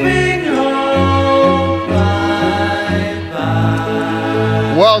leaving home.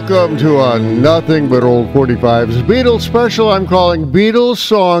 Bye-bye. Welcome to a Nothing But Old 45's Beatles special. I'm calling Beatles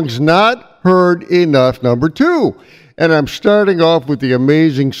Songs Not Heard Enough number 2. And I'm starting off with the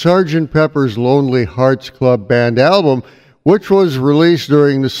amazing Sgt. Pepper's Lonely Hearts Club Band album, which was released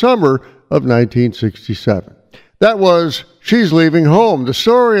during the summer of 1967. That was She's Leaving Home, the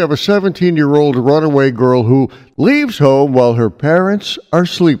story of a 17-year-old runaway girl who leaves home while her parents are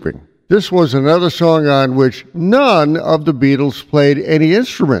sleeping. This was another song on which none of the Beatles played any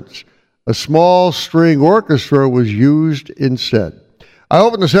instruments. A small string orchestra was used instead. I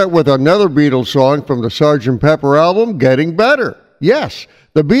opened the set with another Beatles song from the Sgt. Pepper album, Getting Better. Yes,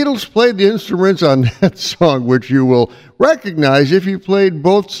 the Beatles played the instruments on that song, which you will recognize if you played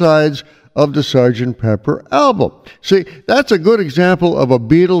both sides of the Sgt. Pepper album. See, that's a good example of a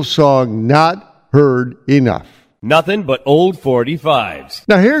Beatles song not heard enough. Nothing but old 45s.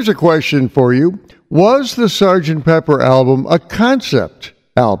 Now, here's a question for you. Was the Sgt. Pepper album a concept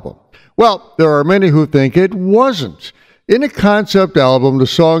album? Well, there are many who think it wasn't. In a concept album, the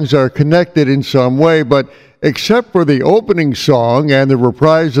songs are connected in some way, but except for the opening song and the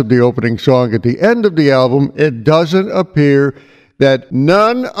reprise of the opening song at the end of the album, it doesn't appear that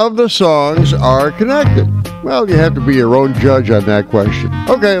none of the songs are connected. Well, you have to be your own judge on that question.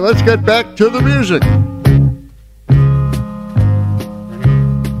 Okay, let's get back to the music.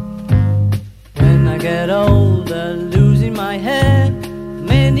 When I get older, losing my hair,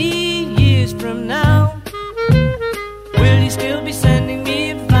 many years from now, will you still be sending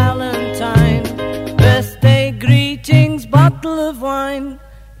me a Valentine, birthday greetings, bottle of wine?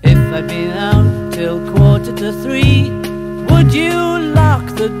 If I'd been out till 2:45, would you lock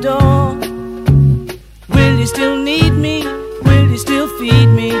the door? Will you still need me? Will you still feed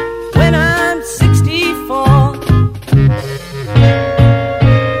me when I'm 64?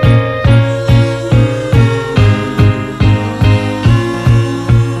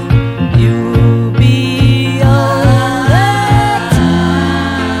 You'll be all that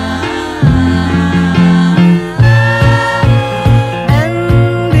time,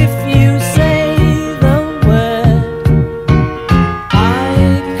 and if you say the word, I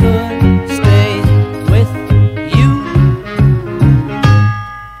could stay with you.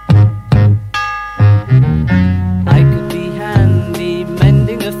 I could be handy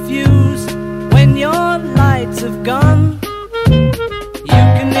mending a fuse when your lights have gone. You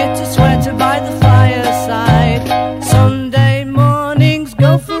can knit a sweater by the fireside. Sunday mornings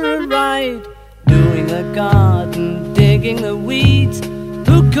go for a ride, doing the garden, digging the weeds.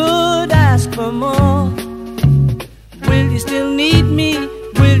 Who could ask for more? Will you still need me?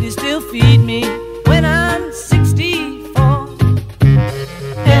 Will you still feed me when I'm 64?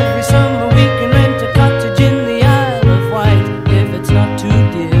 Every summer we can rent a cottage in the Isle of Wight, if it's not too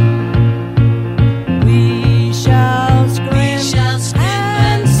dear. We shall scream,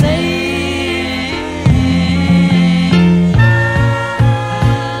 and sing.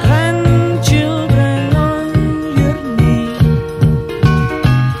 Grandchildren on your knee,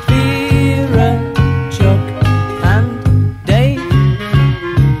 Vera, Chuck, and Dave.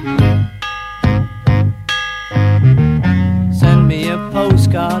 Send me a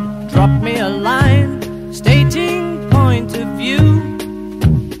postcard, drop me a line, stating point of view.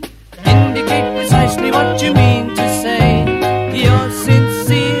 Indicate precisely what you mean to say. You're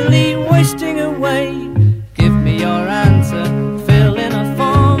sincerely wasting away. Give me your answer, fill in a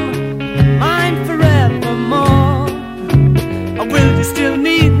form, mine forevermore. Or will you still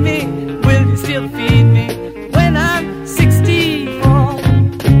need me? Will you still feed me when I'm 64?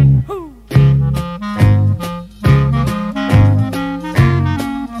 Woo.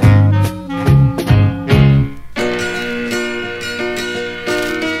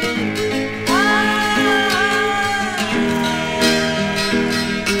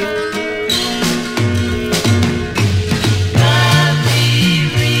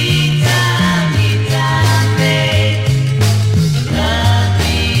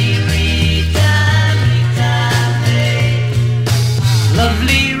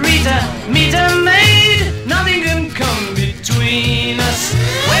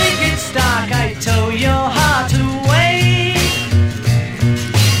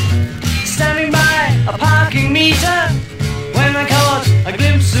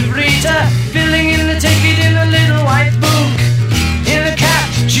 filling in the ticket in a little white book. In a cap,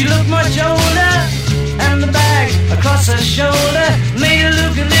 she looked much older, and the bag across her shoulder made her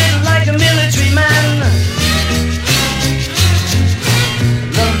look a little like a military man.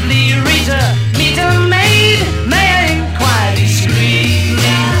 Lovely Rita, meet a maid, may I inquire discreetly,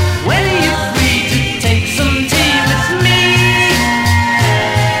 when are you free to take some tea with me?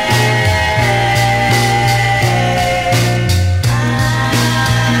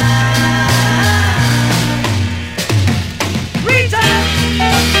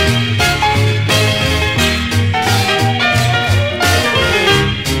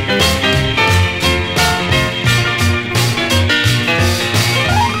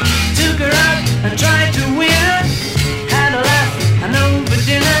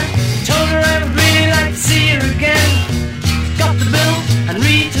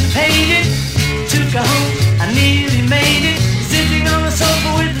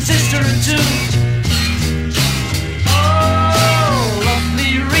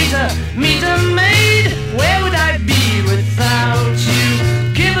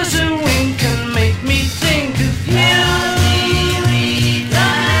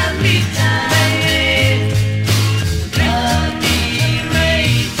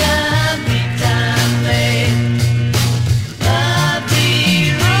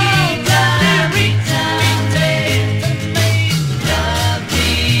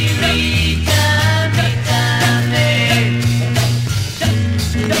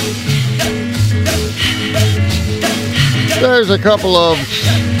 There's a couple of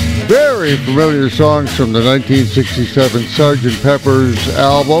very familiar songs from the 1967 Sgt. Pepper's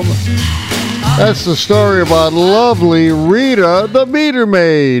album. That's the story about lovely Rita, the meter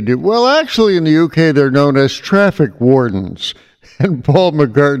maid. Well, actually, in the UK, they're known as traffic wardens. And Paul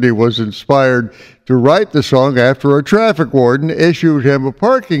McCartney was inspired to write the song after a traffic warden issued him a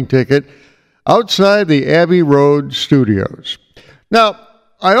parking ticket outside the Abbey Road studios. Now,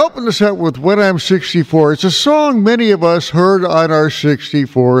 I opened the set with When I'm 64. It's a song many of us heard on our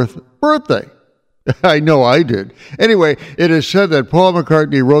 64th birthday. I know I did. Anyway, it is said that Paul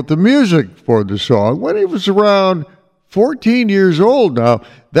McCartney wrote the music for the song when he was around 14 years old. Now,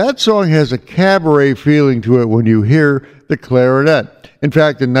 that song has a cabaret feeling to it when you hear the clarinet. In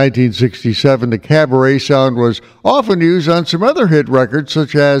fact, in 1967, the cabaret sound was often used on some other hit records,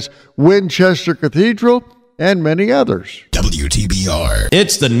 such as Winchester Cathedral and many others. WTBR.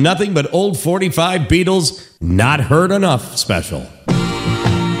 It's the Nothing But Old 45 Beatles Not Heard Enough special. For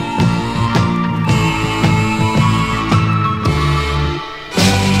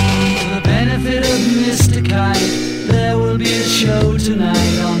the benefit of Mr. Kite, there will be a show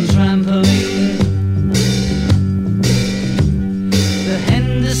tonight on trampoline. The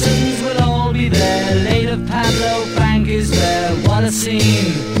Hendersons will all be there. Later Pablo Frank is there. What a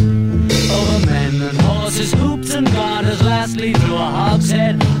scene! Over men and horses, hoops and garters, lastly through a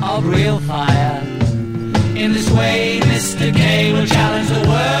hogshead of real fire. In this way, Mr. K will challenge the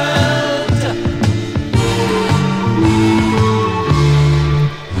world.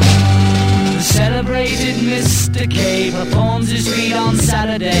 The celebrated Mr. K performs his feat on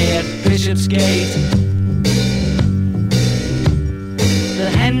Saturday at Bishopsgate. The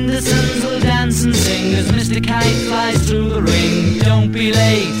Hendersons will dance and sing as Mr. Kite flies through the ring. Don't be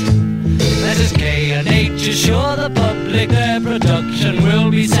late. Letters K and H assure the public their production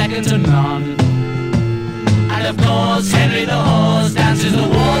will be second to none. And of course Henry the Horse dances the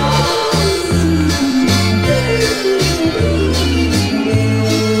waltz.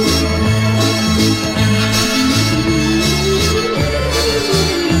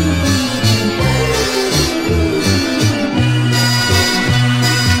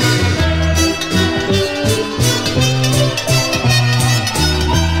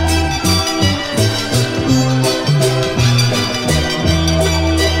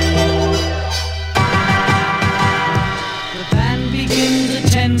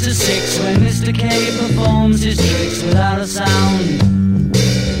 Mr. K performs his tricks without a sound,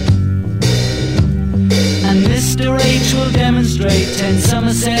 and Mr. H will demonstrate 10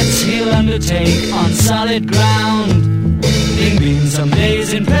 somersets he'll undertake on solid ground. It's been some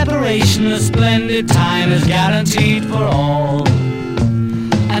days in preparation, a splendid time is guaranteed for all.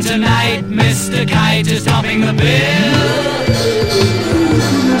 And tonight Mr. Kite is topping the bill.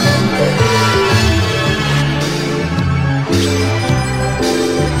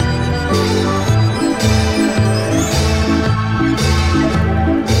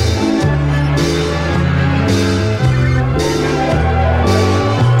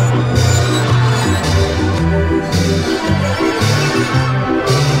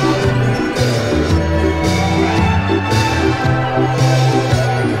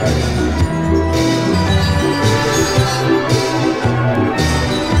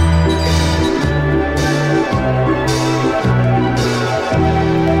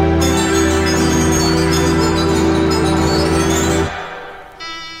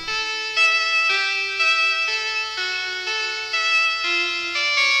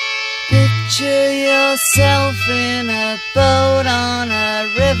 boat on a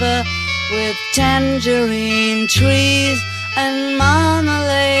river with tangerine trees and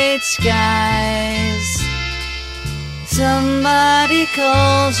marmalade skies. Somebody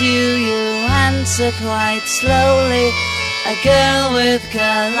calls you, you answer quite slowly. A girl with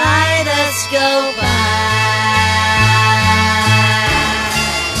kaleidoscope eyes.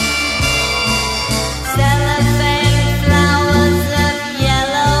 Cellophane flowers of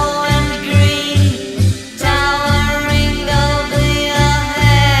yellow and green towering over your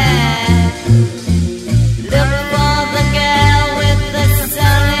head. Look for the girl with the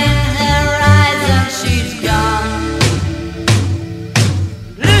sun in her eyes and she's gone.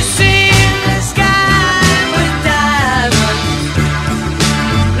 Lucy in the sky with diamonds.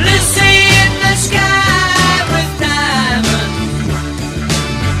 Lucy in the sky with diamonds.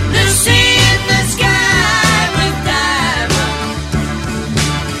 Lucy in the sky with diamonds.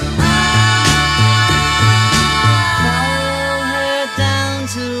 Follow her down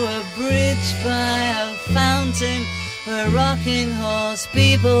to a bridge by a fountain where rocking horse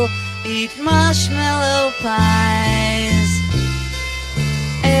people eat marshmallow pies.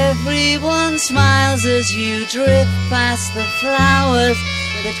 Everyone smiles as you drift past the flowers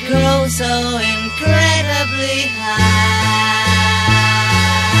that grow so incredibly high.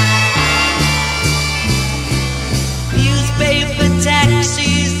 Newspaper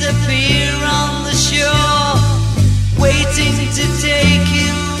taxis appear on the shore, waiting to take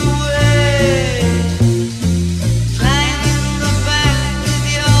you away. Climb in the back with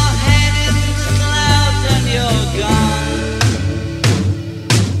your head in the clouds and you're gone.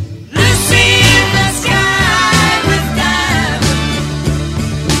 Lucy in the sky with diamonds.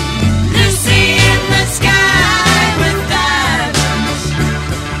 Lucy in the sky with diamonds.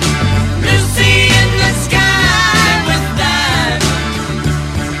 Lucy in the sky with diamonds.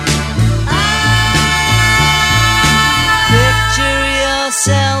 Picture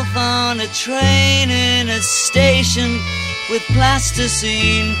yourself on a train in a station with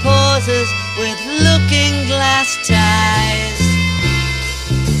plasticine pauses with looking glass ties.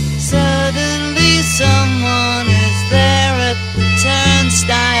 Suddenly someone is there at the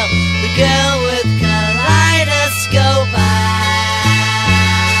turnstile, the girl with kaleidoscope eyes.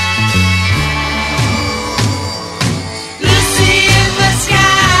 Lucy in the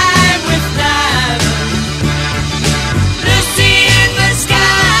sky with diamonds. Lucy in the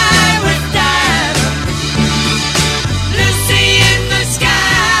sky with diamonds. Lucy in the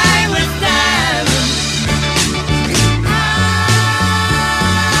sky with diamonds.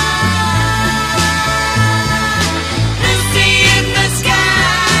 Lucy in the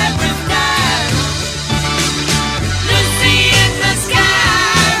sky with diamonds. Lucy in the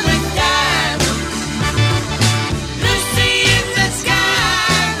sky with diamonds. Lucy in the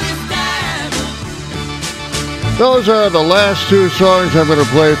sky with diamonds. Those are the last two songs I'm going to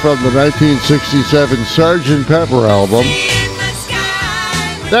play from the 1967 Sgt. Pepper album.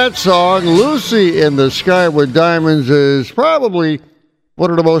 That song, Lucy in the Sky with Diamonds, is probably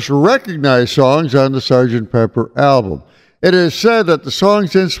one of the most recognized songs on the Sgt. Pepper album. It is said that the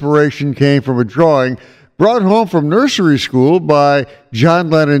song's inspiration came from a drawing brought home from nursery school by John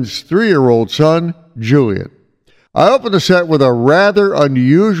Lennon's 3-year-old son, Julian. I opened the set with a rather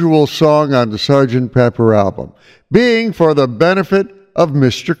unusual song on the Sgt. Pepper album, being For the Benefit of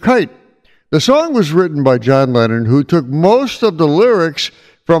Mr. Kite. The song was written by John Lennon, who took most of the lyrics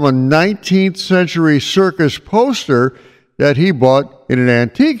from a 19th century circus poster that he bought in an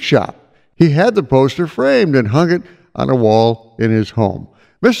antique shop. He had the poster framed and hung it on a wall in his home.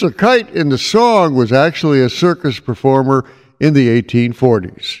 Mr. Kite in the song was actually a circus performer in the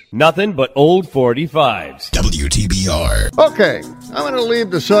 1840s. Nothing but old 45s. WTBR. Okay, I'm going to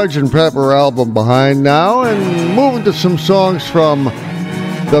leave the Sgt. Pepper album behind now and move into some songs from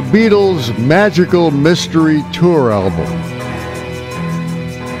the Beatles' Magical Mystery Tour album.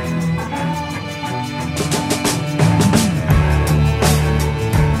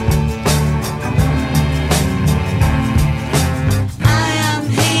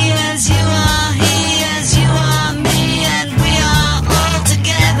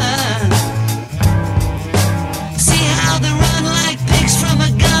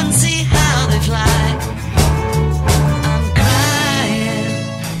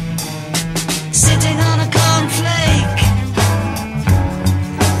 Sitting on a cornflake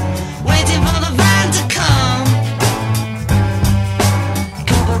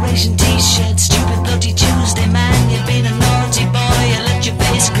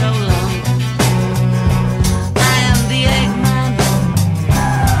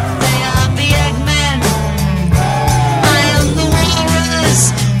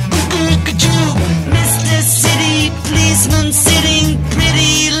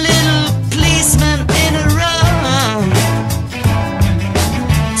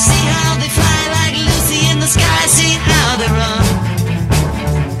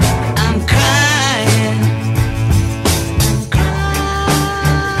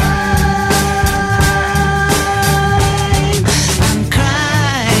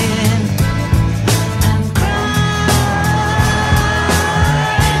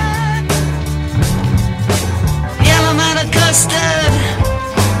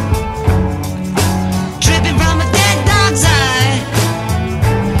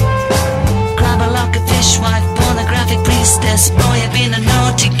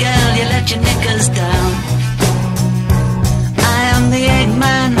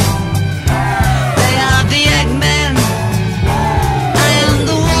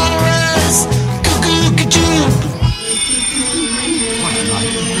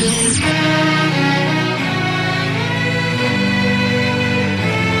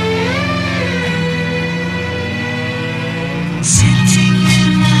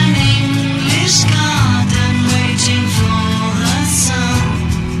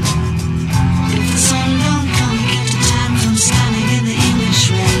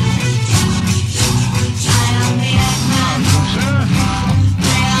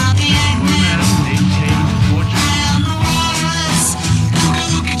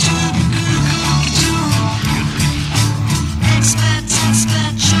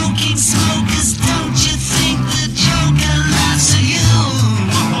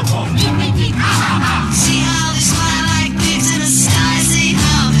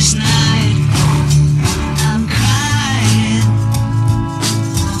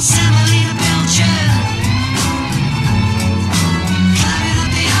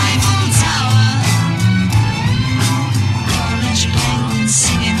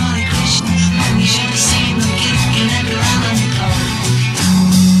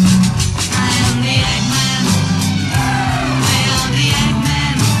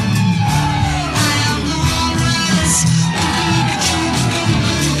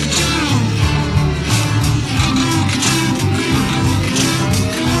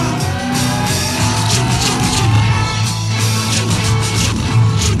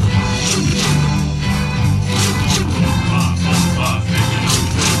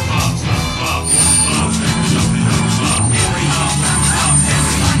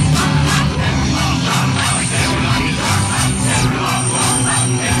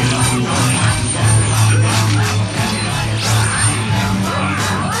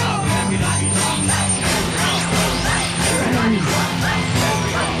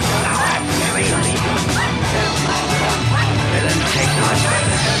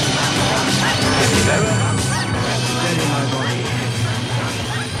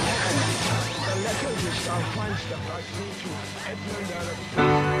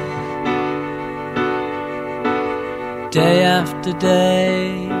day after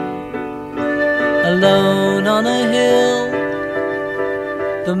day, alone on a hill.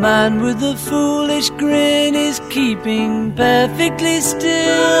 The man with the foolish grin is keeping perfectly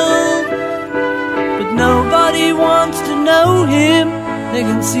still. But nobody wants to know him. They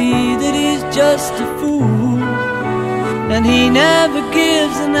can see that he's just a fool. And he never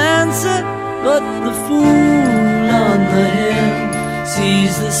gives an answer, but the fool on the hill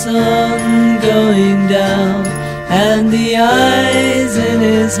sees the sun going down, and the eyes in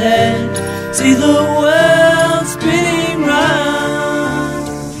his head see the world spinning round.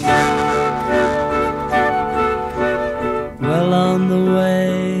 Well on the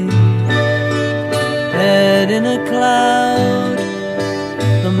way, head in a cloud,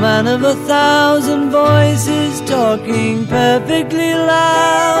 the man of 1,000 voices talking perfectly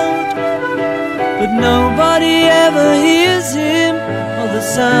loud. But nobody ever hears him, or the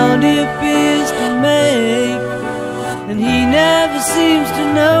sound he appears to make. And he never seems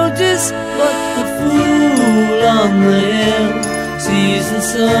to notice, but the fool on the hill sees the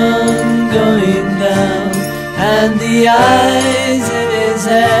sun going down, and the eyes in his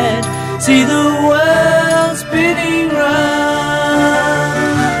head see the world spinning round.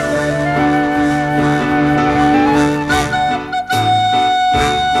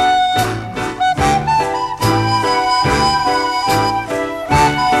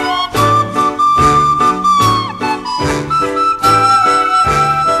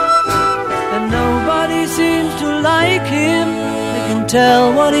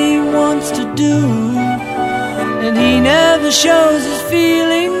 Tell what he wants to do, and he never shows his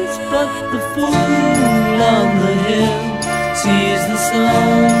feelings. But the fool on the hill sees the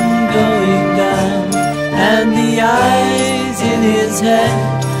sun going down, and the eyes in his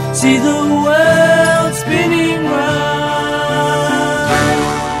head see the world spinning round.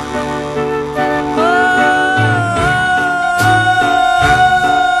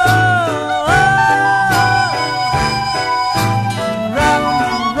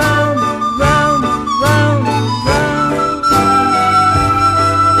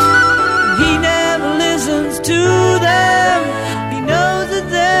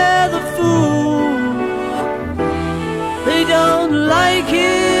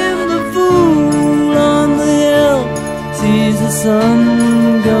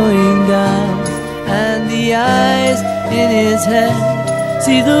 Sun going down, and the eyes in his head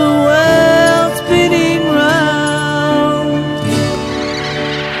see the world spinning round.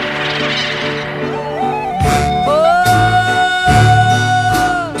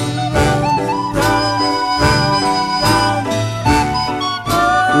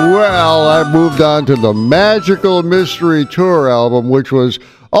 Well, I moved on to the Magical Mystery Tour album, which was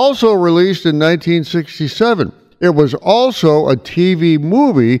also released in 1967. It was also a TV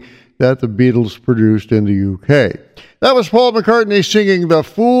movie that the Beatles produced in the UK. That was Paul McCartney singing The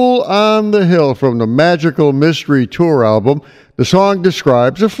Fool on the Hill from the Magical Mystery Tour album. The song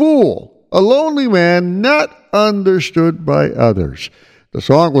describes a fool, a lonely man not understood by others. The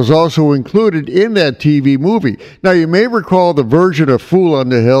song was also included in that TV movie. Now, you may recall the version of Fool on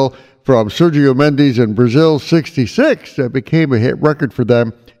the Hill from Sergio Mendes in Brazil's '66 that became a hit record for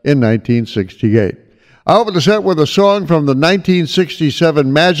them in 1968. I opened the set with a song from the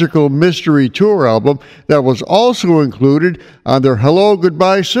 1967 Magical Mystery Tour album that was also included on their Hello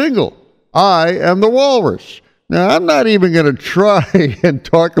Goodbye single, I Am the Walrus. Now, I'm not even going to try and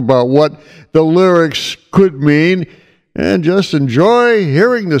talk about what the lyrics could mean, and just enjoy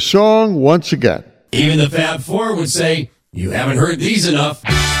hearing the song once again. Even the Fab Four would say, you haven't heard these enough.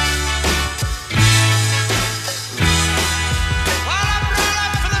 Reservation.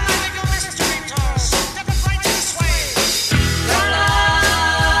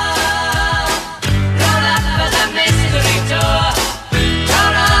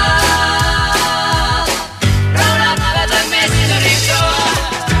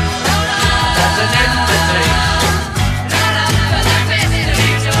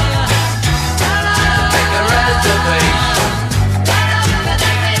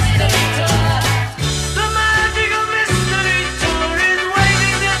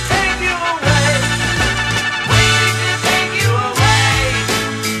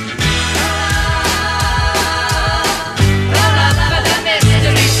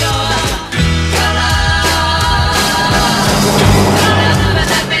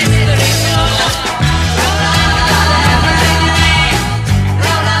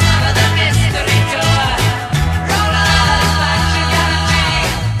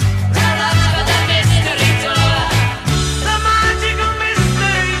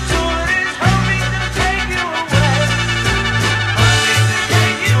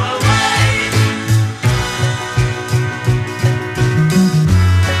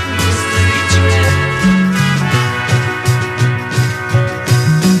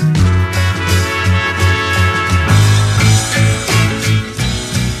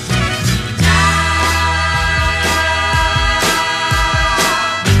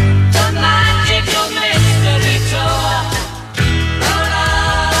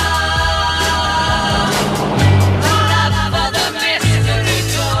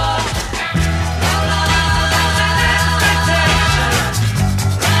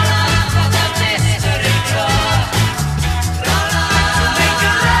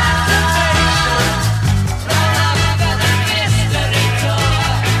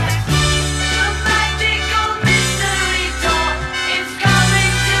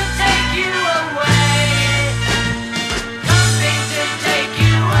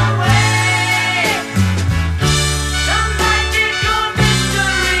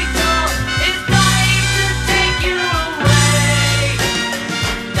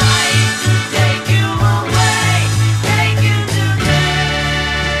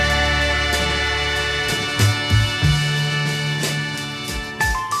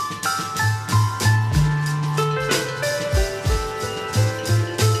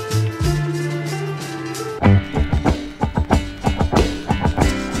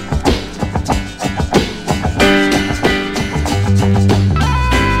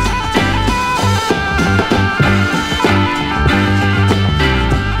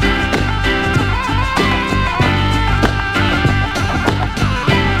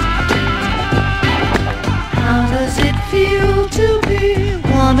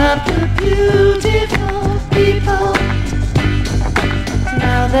 of the beautiful people.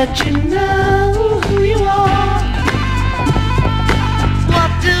 Now that you know who you are,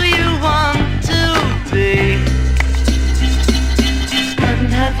 what do you want to be? And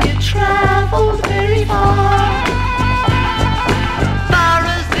have you traveled very far? Far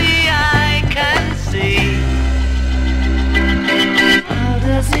as the eye can see. How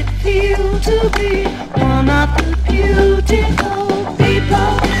does it feel to be one of the beautiful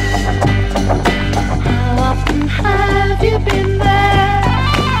people? How often have you been there?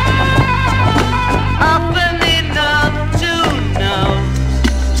 Often enough to know.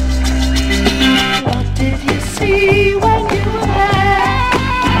 What did you see when you were there?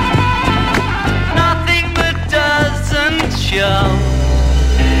 Nothing but doesn't show.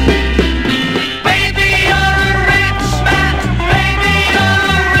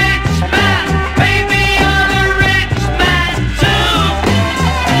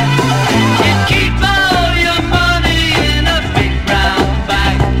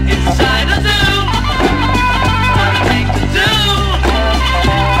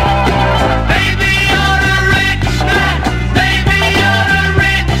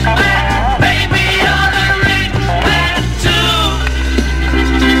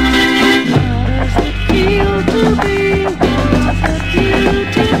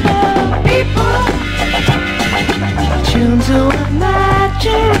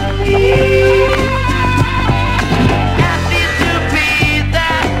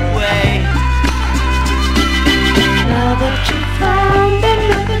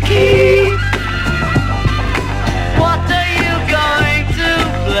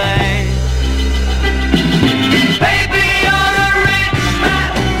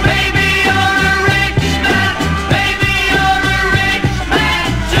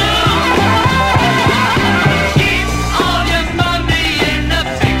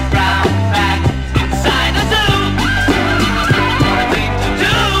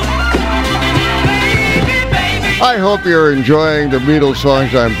 I hope you're enjoying the Beatles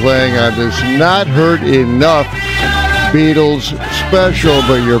songs I'm playing on this Not Heard Enough Beatles special,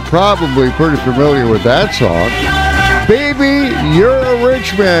 but you're probably pretty familiar with that song. Baby, You're a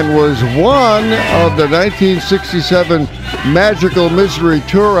Rich Man was one of the 1967 Magical Mystery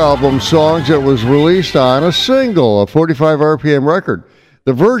Tour album songs that was released on a single, a 45 RPM record.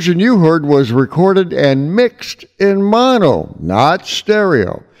 The version you heard was recorded and mixed in mono, not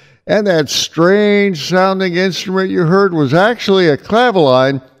stereo. And that strange-sounding instrument you heard was actually a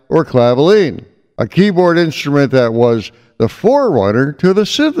claveline or claveline, a keyboard instrument that was the forerunner to the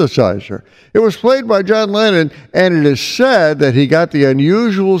synthesizer. It was played by John Lennon, and it is said that he got the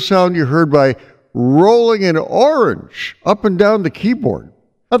unusual sound you heard by rolling an orange up and down the keyboard.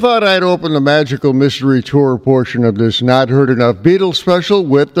 I thought I'd open the Magical Mystery Tour portion of this Not Heard Enough Beatles special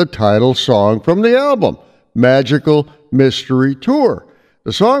with the title song from the album, Magical Mystery Tour.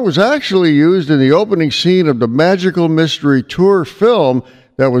 The song was actually used in the opening scene of the Magical Mystery Tour film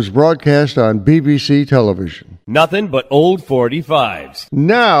that was broadcast on BBC television. Nothing but old 45s.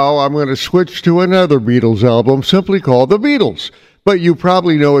 Now I'm going to switch to another Beatles album simply called The Beatles, but you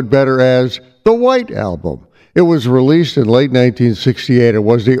probably know it better as The White Album. It was released in late 1968. It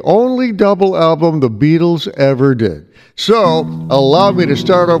was the only double album the Beatles ever did. So allow me to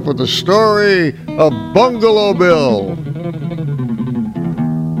start off with the story of Bungalow Bill.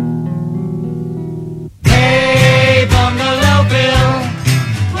 Hey, Bungalow Bill,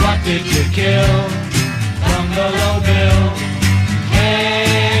 what did you kill? Bungalow Bill.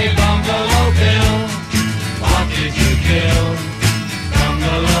 Hey, Bungalow Bill, what did you kill?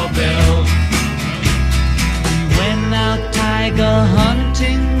 Bungalow Bill. He went out tiger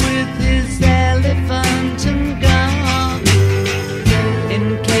hunting with his elephant and gun.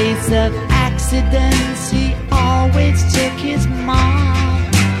 In case of accidents, he always took his mom.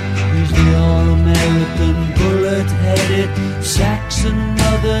 The all-American bullet-headed Saxon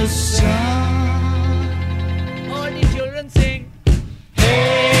mother's son. All the children sing.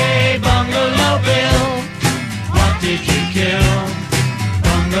 Hey, Bungalow Bill, what did you kill?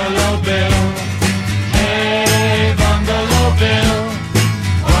 Bungalow Bill. Hey, Bungalow Bill,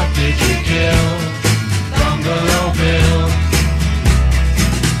 what did you kill? Bungalow Bill.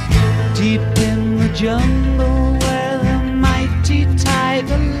 Deep in the jungle where the mighty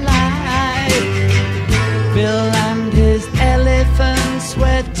tiger Bill and his elephants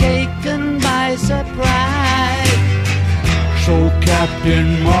were taken by surprise. So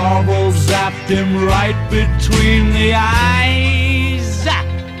Captain Marvel zapped him right between the eyes.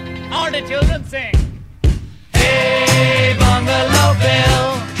 All the children sing. Hey, Bungalow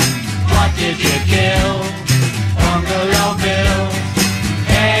Bill, what did you kill? Bungalow Bill.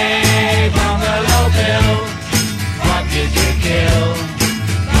 Hey,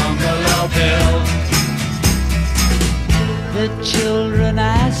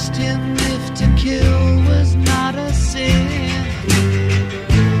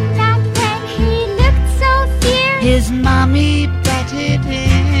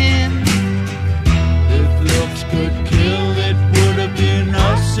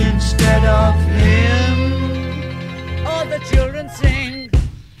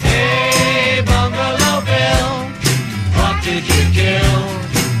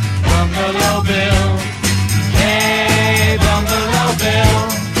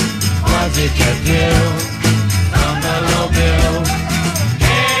 did you kill? Bungalow Bill.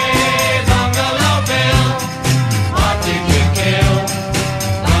 Hey, Bungalow Bill, what did you kill?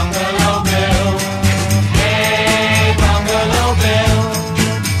 Bungalow Bill. Hey, Bungalow Bill,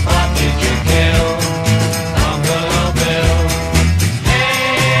 what did you kill? Bungalow Bill.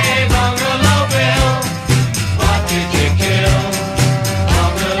 Hey, Bungalow Bill, what did you kill?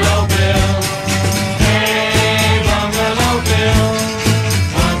 Bungalow Bill. Hey, Bungalow Bill,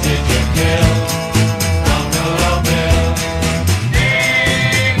 what did you kill? Bungalow Bill.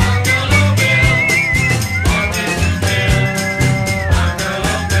 Hey, Bungalow Bill, what did you kill?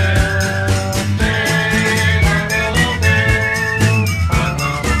 Bungalow Bill.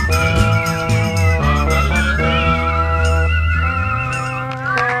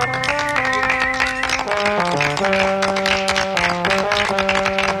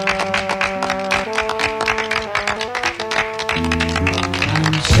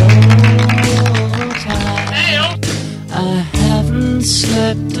 I'm so tired. I haven't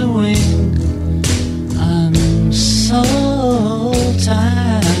slept a wink. I'm so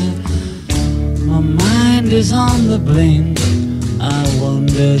tired. My mind is on the blink. I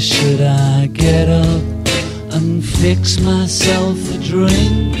wonder, should I get up and fix myself a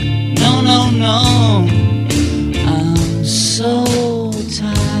drink? No, no, no. I'm so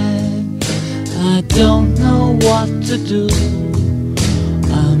tired. I don't know what to do.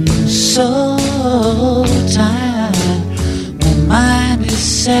 I'm so tired. My mind is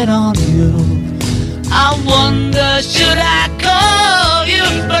set on you. I wonder, should I call you?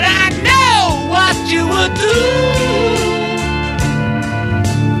 But I know what you would do.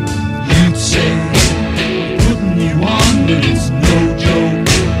 You'd say, putting you on, but it's no joke.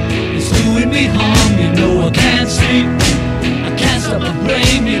 It's doing me harm, you know I can't sleep. I can't stop my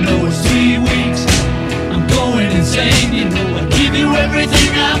brain, you know it's 3 weeks. I'm going insane, you know I give you everything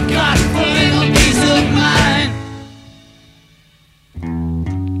I've got for a little peace of mind.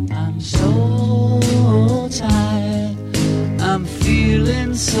 I'm so tired, I'm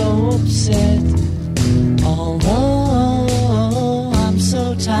feeling so upset. Although I'm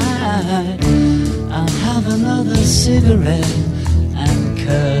so tired, I'll have another cigarette and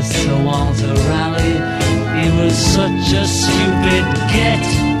curse Sir Walter Raleigh. He was such a stupid get.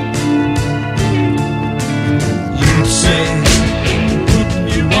 You'd say, putting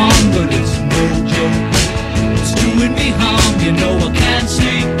you on, but it's no joke. It's doing me harm, you know I can't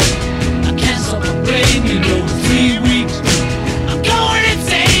sleep. I can't stop my brain, you know, 3 weeks. I'm going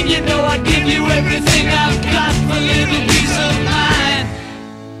insane, you know I give you everything I've got for a little peace of mind.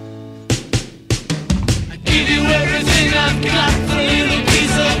 I give you everything I've got for a little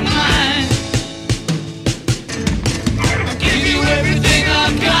peace of mind. I give you everything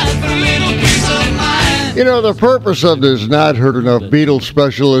I've got for a little peace of mind. You know, the purpose of this Not Heard Enough Beatles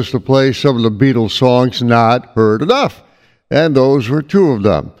special is to play some of the Beatles songs not heard enough. And those were two of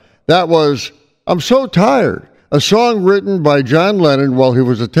them. That was I'm So Tired, a song written by John Lennon while he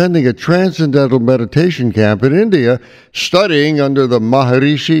was attending a transcendental meditation camp in India, studying under the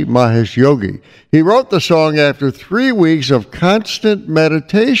Maharishi Mahesh Yogi. He wrote the song after 3 weeks of constant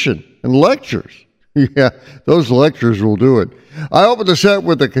meditation and lectures. Yeah, those lectures will do it. I opened the set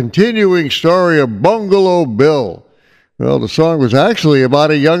with the continuing story of Bungalow Bill. Well, the song was actually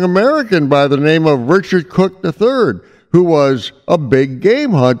about a young American by the name of Richard Cook III, who was a big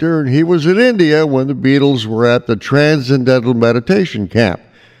game hunter, and he was in India when the Beatles were at the Transcendental Meditation Camp.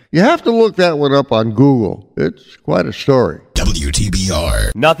 You have to look that one up on Google. It's quite a story.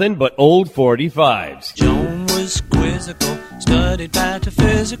 WTBR. Nothing but old 45s. Joan was quizzical, studied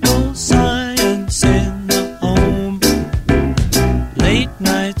metaphysical science in the home. Late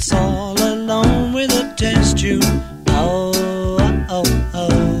nights all alone with a test tube. Oh, oh,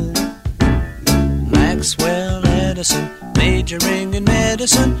 oh. Maxwell Edison, majoring in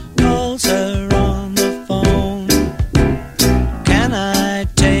medicine, calls her on the phone. Can I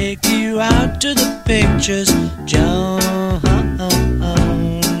take you out to the pictures, Joan?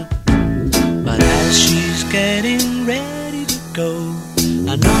 But as she's getting ready to go,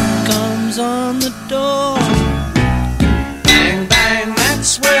 a knock comes on the door. Bang, bang,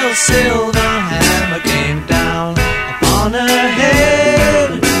 Maxwell's silver hammer came down upon her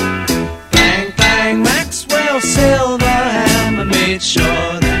head. Bang, bang, Maxwell's silver hammer made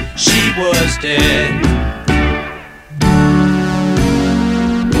sure that she was dead.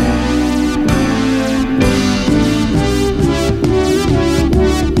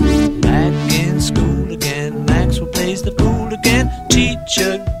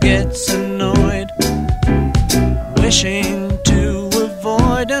 Teacher gets annoyed, wishing to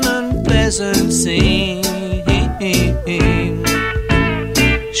avoid an unpleasant scene.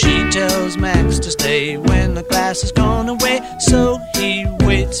 She tells gas has gone away, so he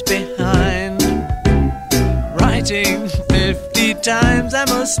waits behind. Writing 50 times, I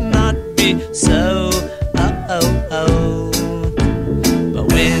must not be so. But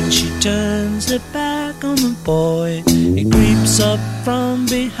when she turns her back on the boy, he creeps up from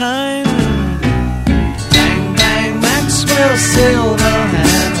behind. Bang, bang, Maxwell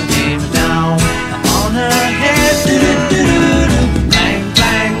Silverhammer came down on her head. Do-do-do-do-do. Bang,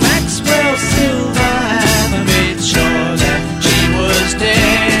 bang, Maxwell Silverhammer made sure that she was dead.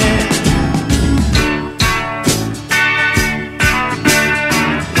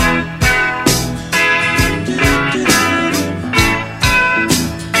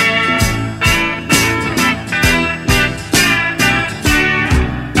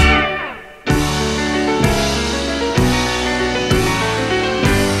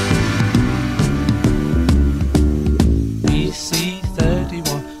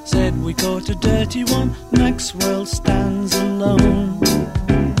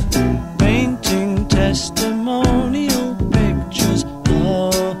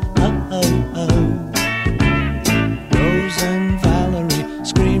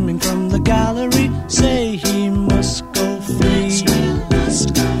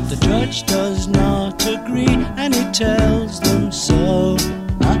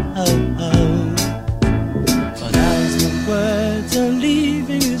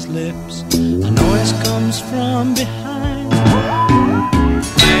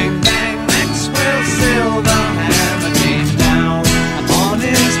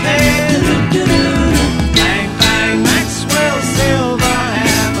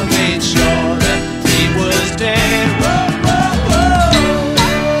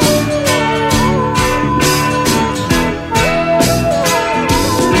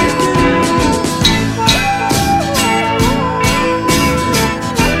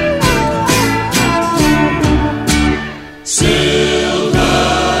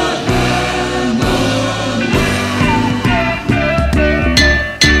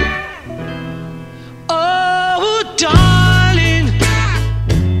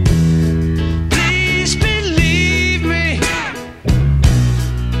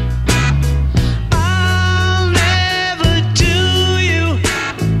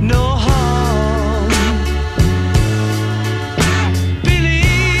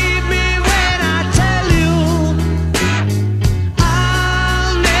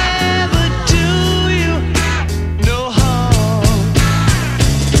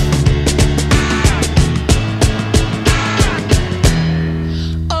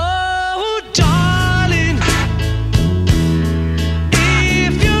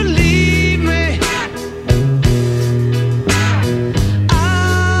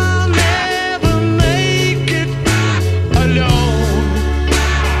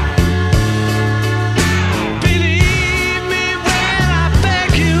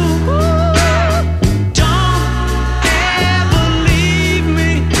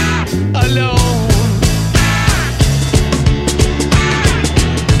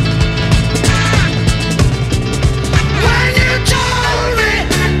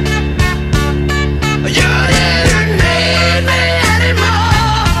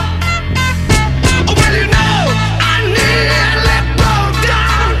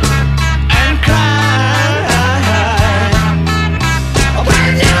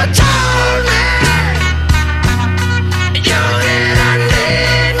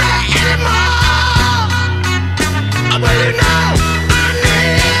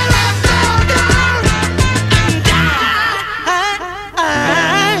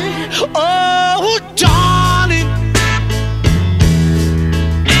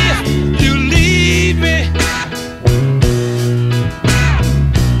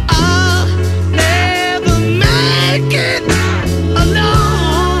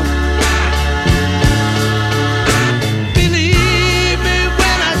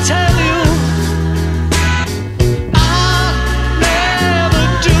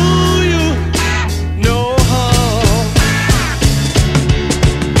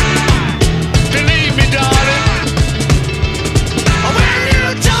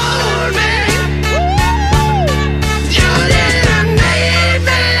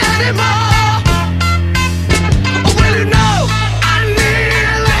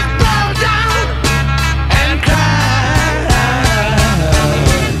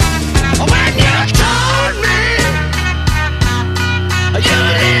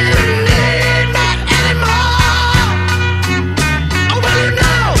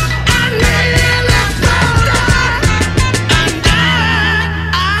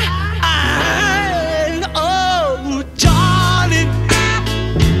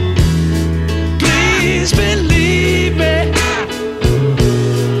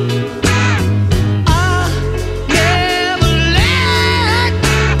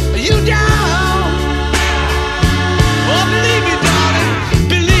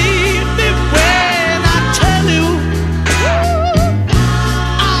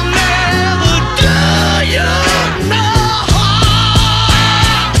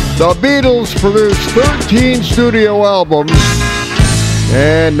 The Beatles produced 13 studio albums,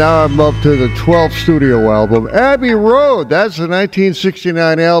 and now I'm up to the 12th studio album, Abbey Road. That's the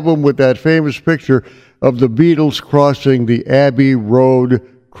 1969 album with that famous picture of the Beatles crossing the Abbey Road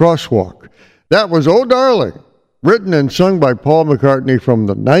crosswalk. That was Oh Darling, written and sung by Paul McCartney from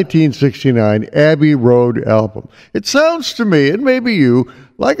the 1969 Abbey Road album. It sounds to me, and maybe you,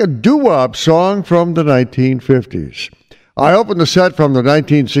 like a doo-wop song from the 1950s. I opened the set from the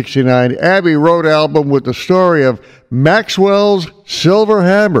 1969 Abbey Road album with the story of Maxwell's Silver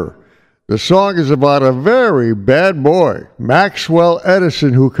Hammer. The song is about a very bad boy, Maxwell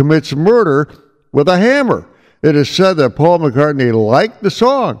Edison, who commits murder with a hammer. It is said that Paul McCartney liked the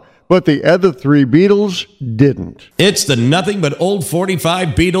song, but the other three Beatles didn't. It's the Nothing But Old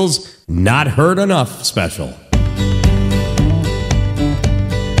 45 Beatles Not Heard Enough special.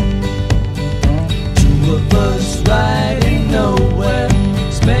 Two of us riding nowhere,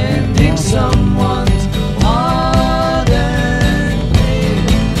 spending someone's hard-earned day.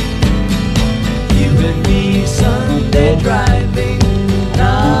 You and me Sunday driving,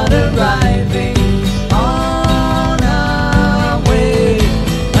 not arriving on our way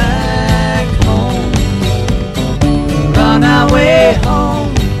back home. We're on our way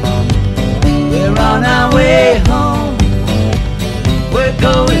home. We're on our way home. We're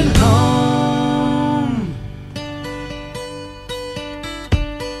going home.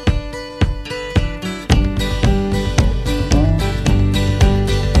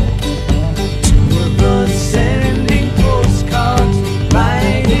 Sending postcards,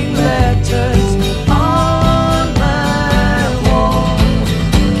 writing letters on my wall.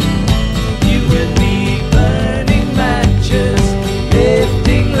 You and me burning matches,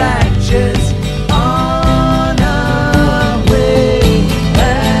 lifting latches on our way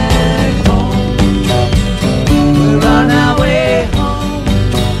back home. We're on our way home.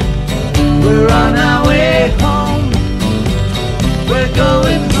 We're on our way home. We're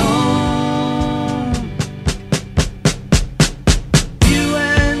going home.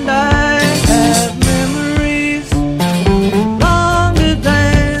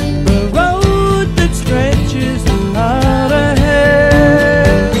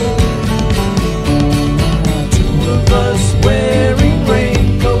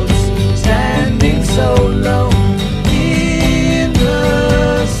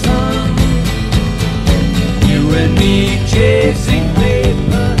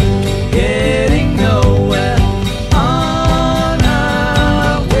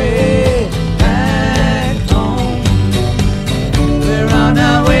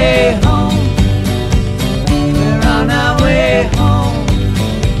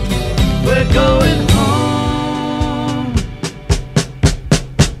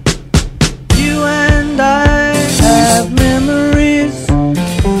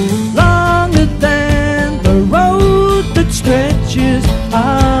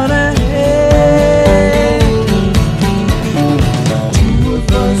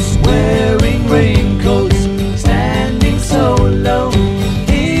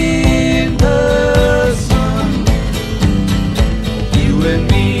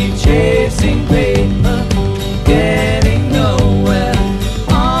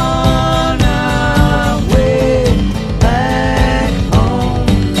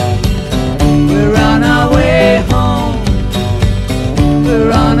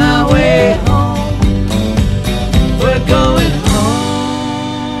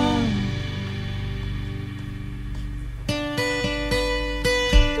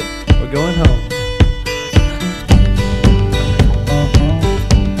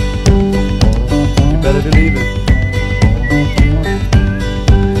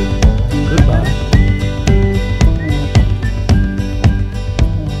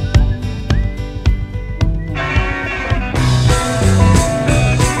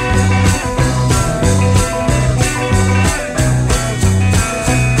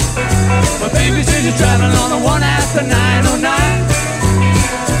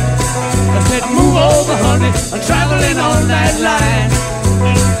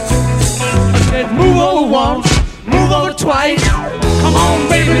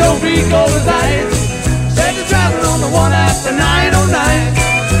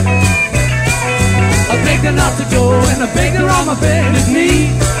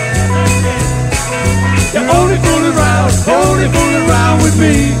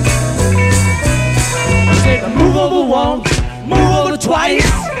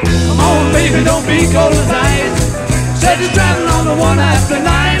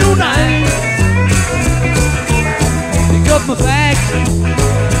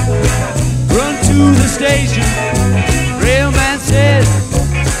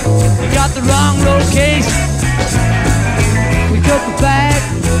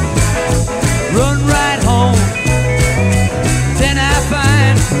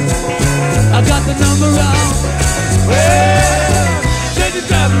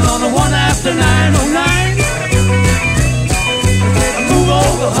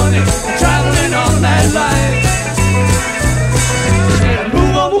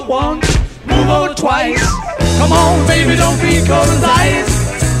 twice. Come on, baby, don't be cold as ice.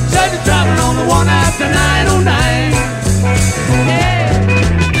 Said you're traveling on the one after 909. Yeah.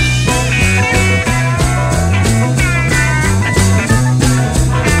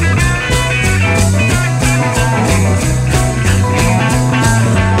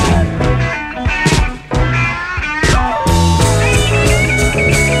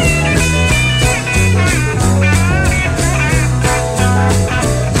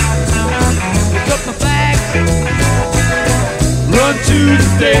 To the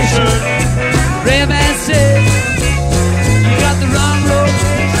station, Rayman said, you got the wrong road.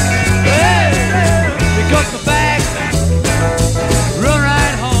 Hey, pick up the bag, run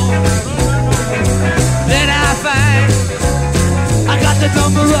right home. Then I find I got the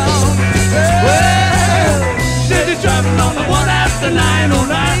number wrong. Well, said you're traveling on the one after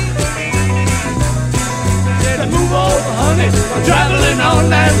 909. Said I move over, honey, I'm traveling on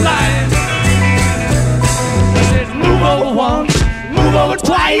that line. I said move over once, move over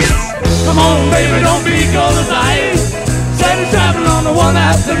twice. Come on, baby, don't be cold as ice. Said you're traveling on the one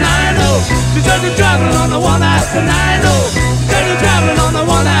after 9-0. She said you're traveling on the one after 9-0. Said you're traveling on the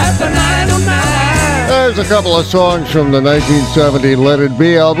one after 909. There's a couple of songs from the 1970 Let It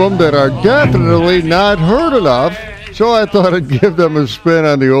Be album that are definitely not heard enough, so I thought I'd give them a spin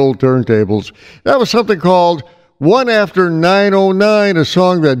on the old turntables. That was something called One After 909, a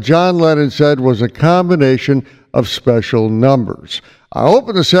song that John Lennon said was a combination of special numbers. I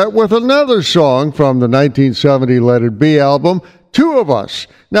opened the set with another song from the 1970 Let It Be album, Two of Us.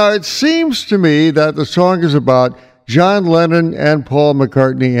 Now, it seems to me that the song is about John Lennon and Paul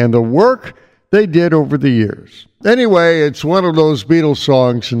McCartney and the work they did over the years. Anyway, it's one of those Beatles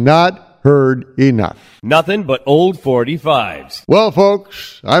songs not heard enough. Nothing but old 45s. Well,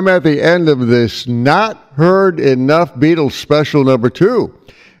 folks, I'm at the end of this Not Heard Enough Beatles special number 2.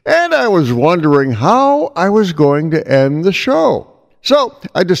 And I was wondering how I was going to end the show. So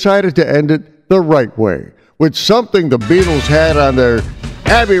I decided to end it the right way, with something the Beatles had on their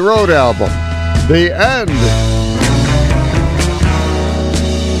Abbey Road album, The End.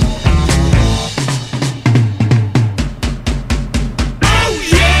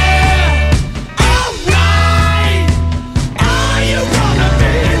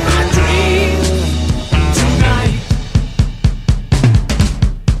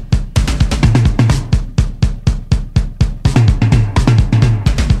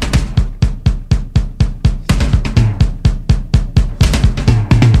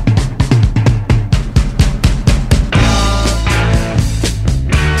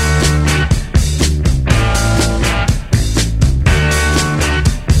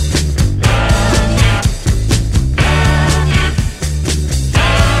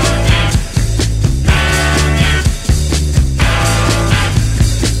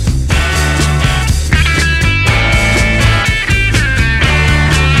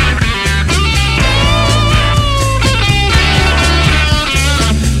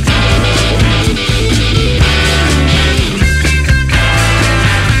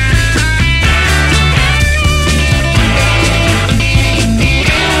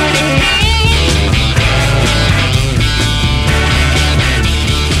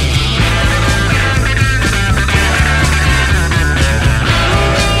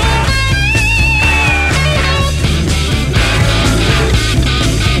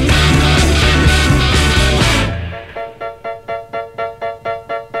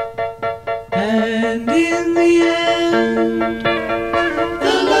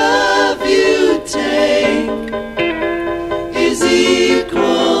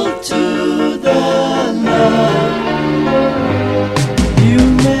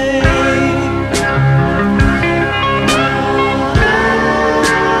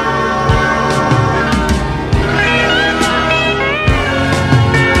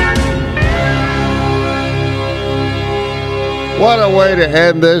 What a way to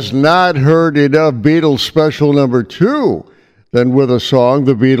end this Not Heard Enough Beatles special number 2. Then with a song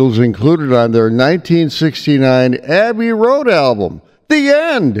the Beatles included on their 1969 Abbey Road album, The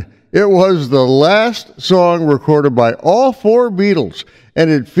End. It was the last song recorded by all 4 Beatles,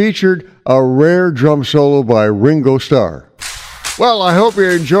 and it featured a rare drum solo by Ringo Starr. Well, I hope you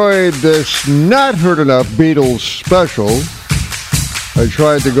enjoyed this Not Heard Enough Beatles special. I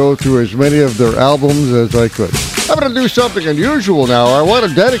tried to go through as many of their albums as I could. I'm going to do something unusual now. I want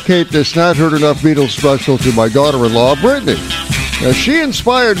to dedicate this Not Heard Enough Beatles special to my daughter-in-law, Brittany. Now, she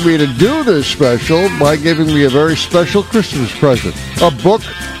inspired me to do this special by giving me a very special Christmas present, a book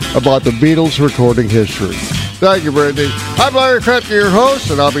about the Beatles recording history. Thank you, Brittany. I'm Larry Kratka, your host,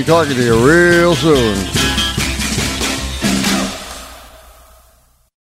 and I'll be talking to you real soon.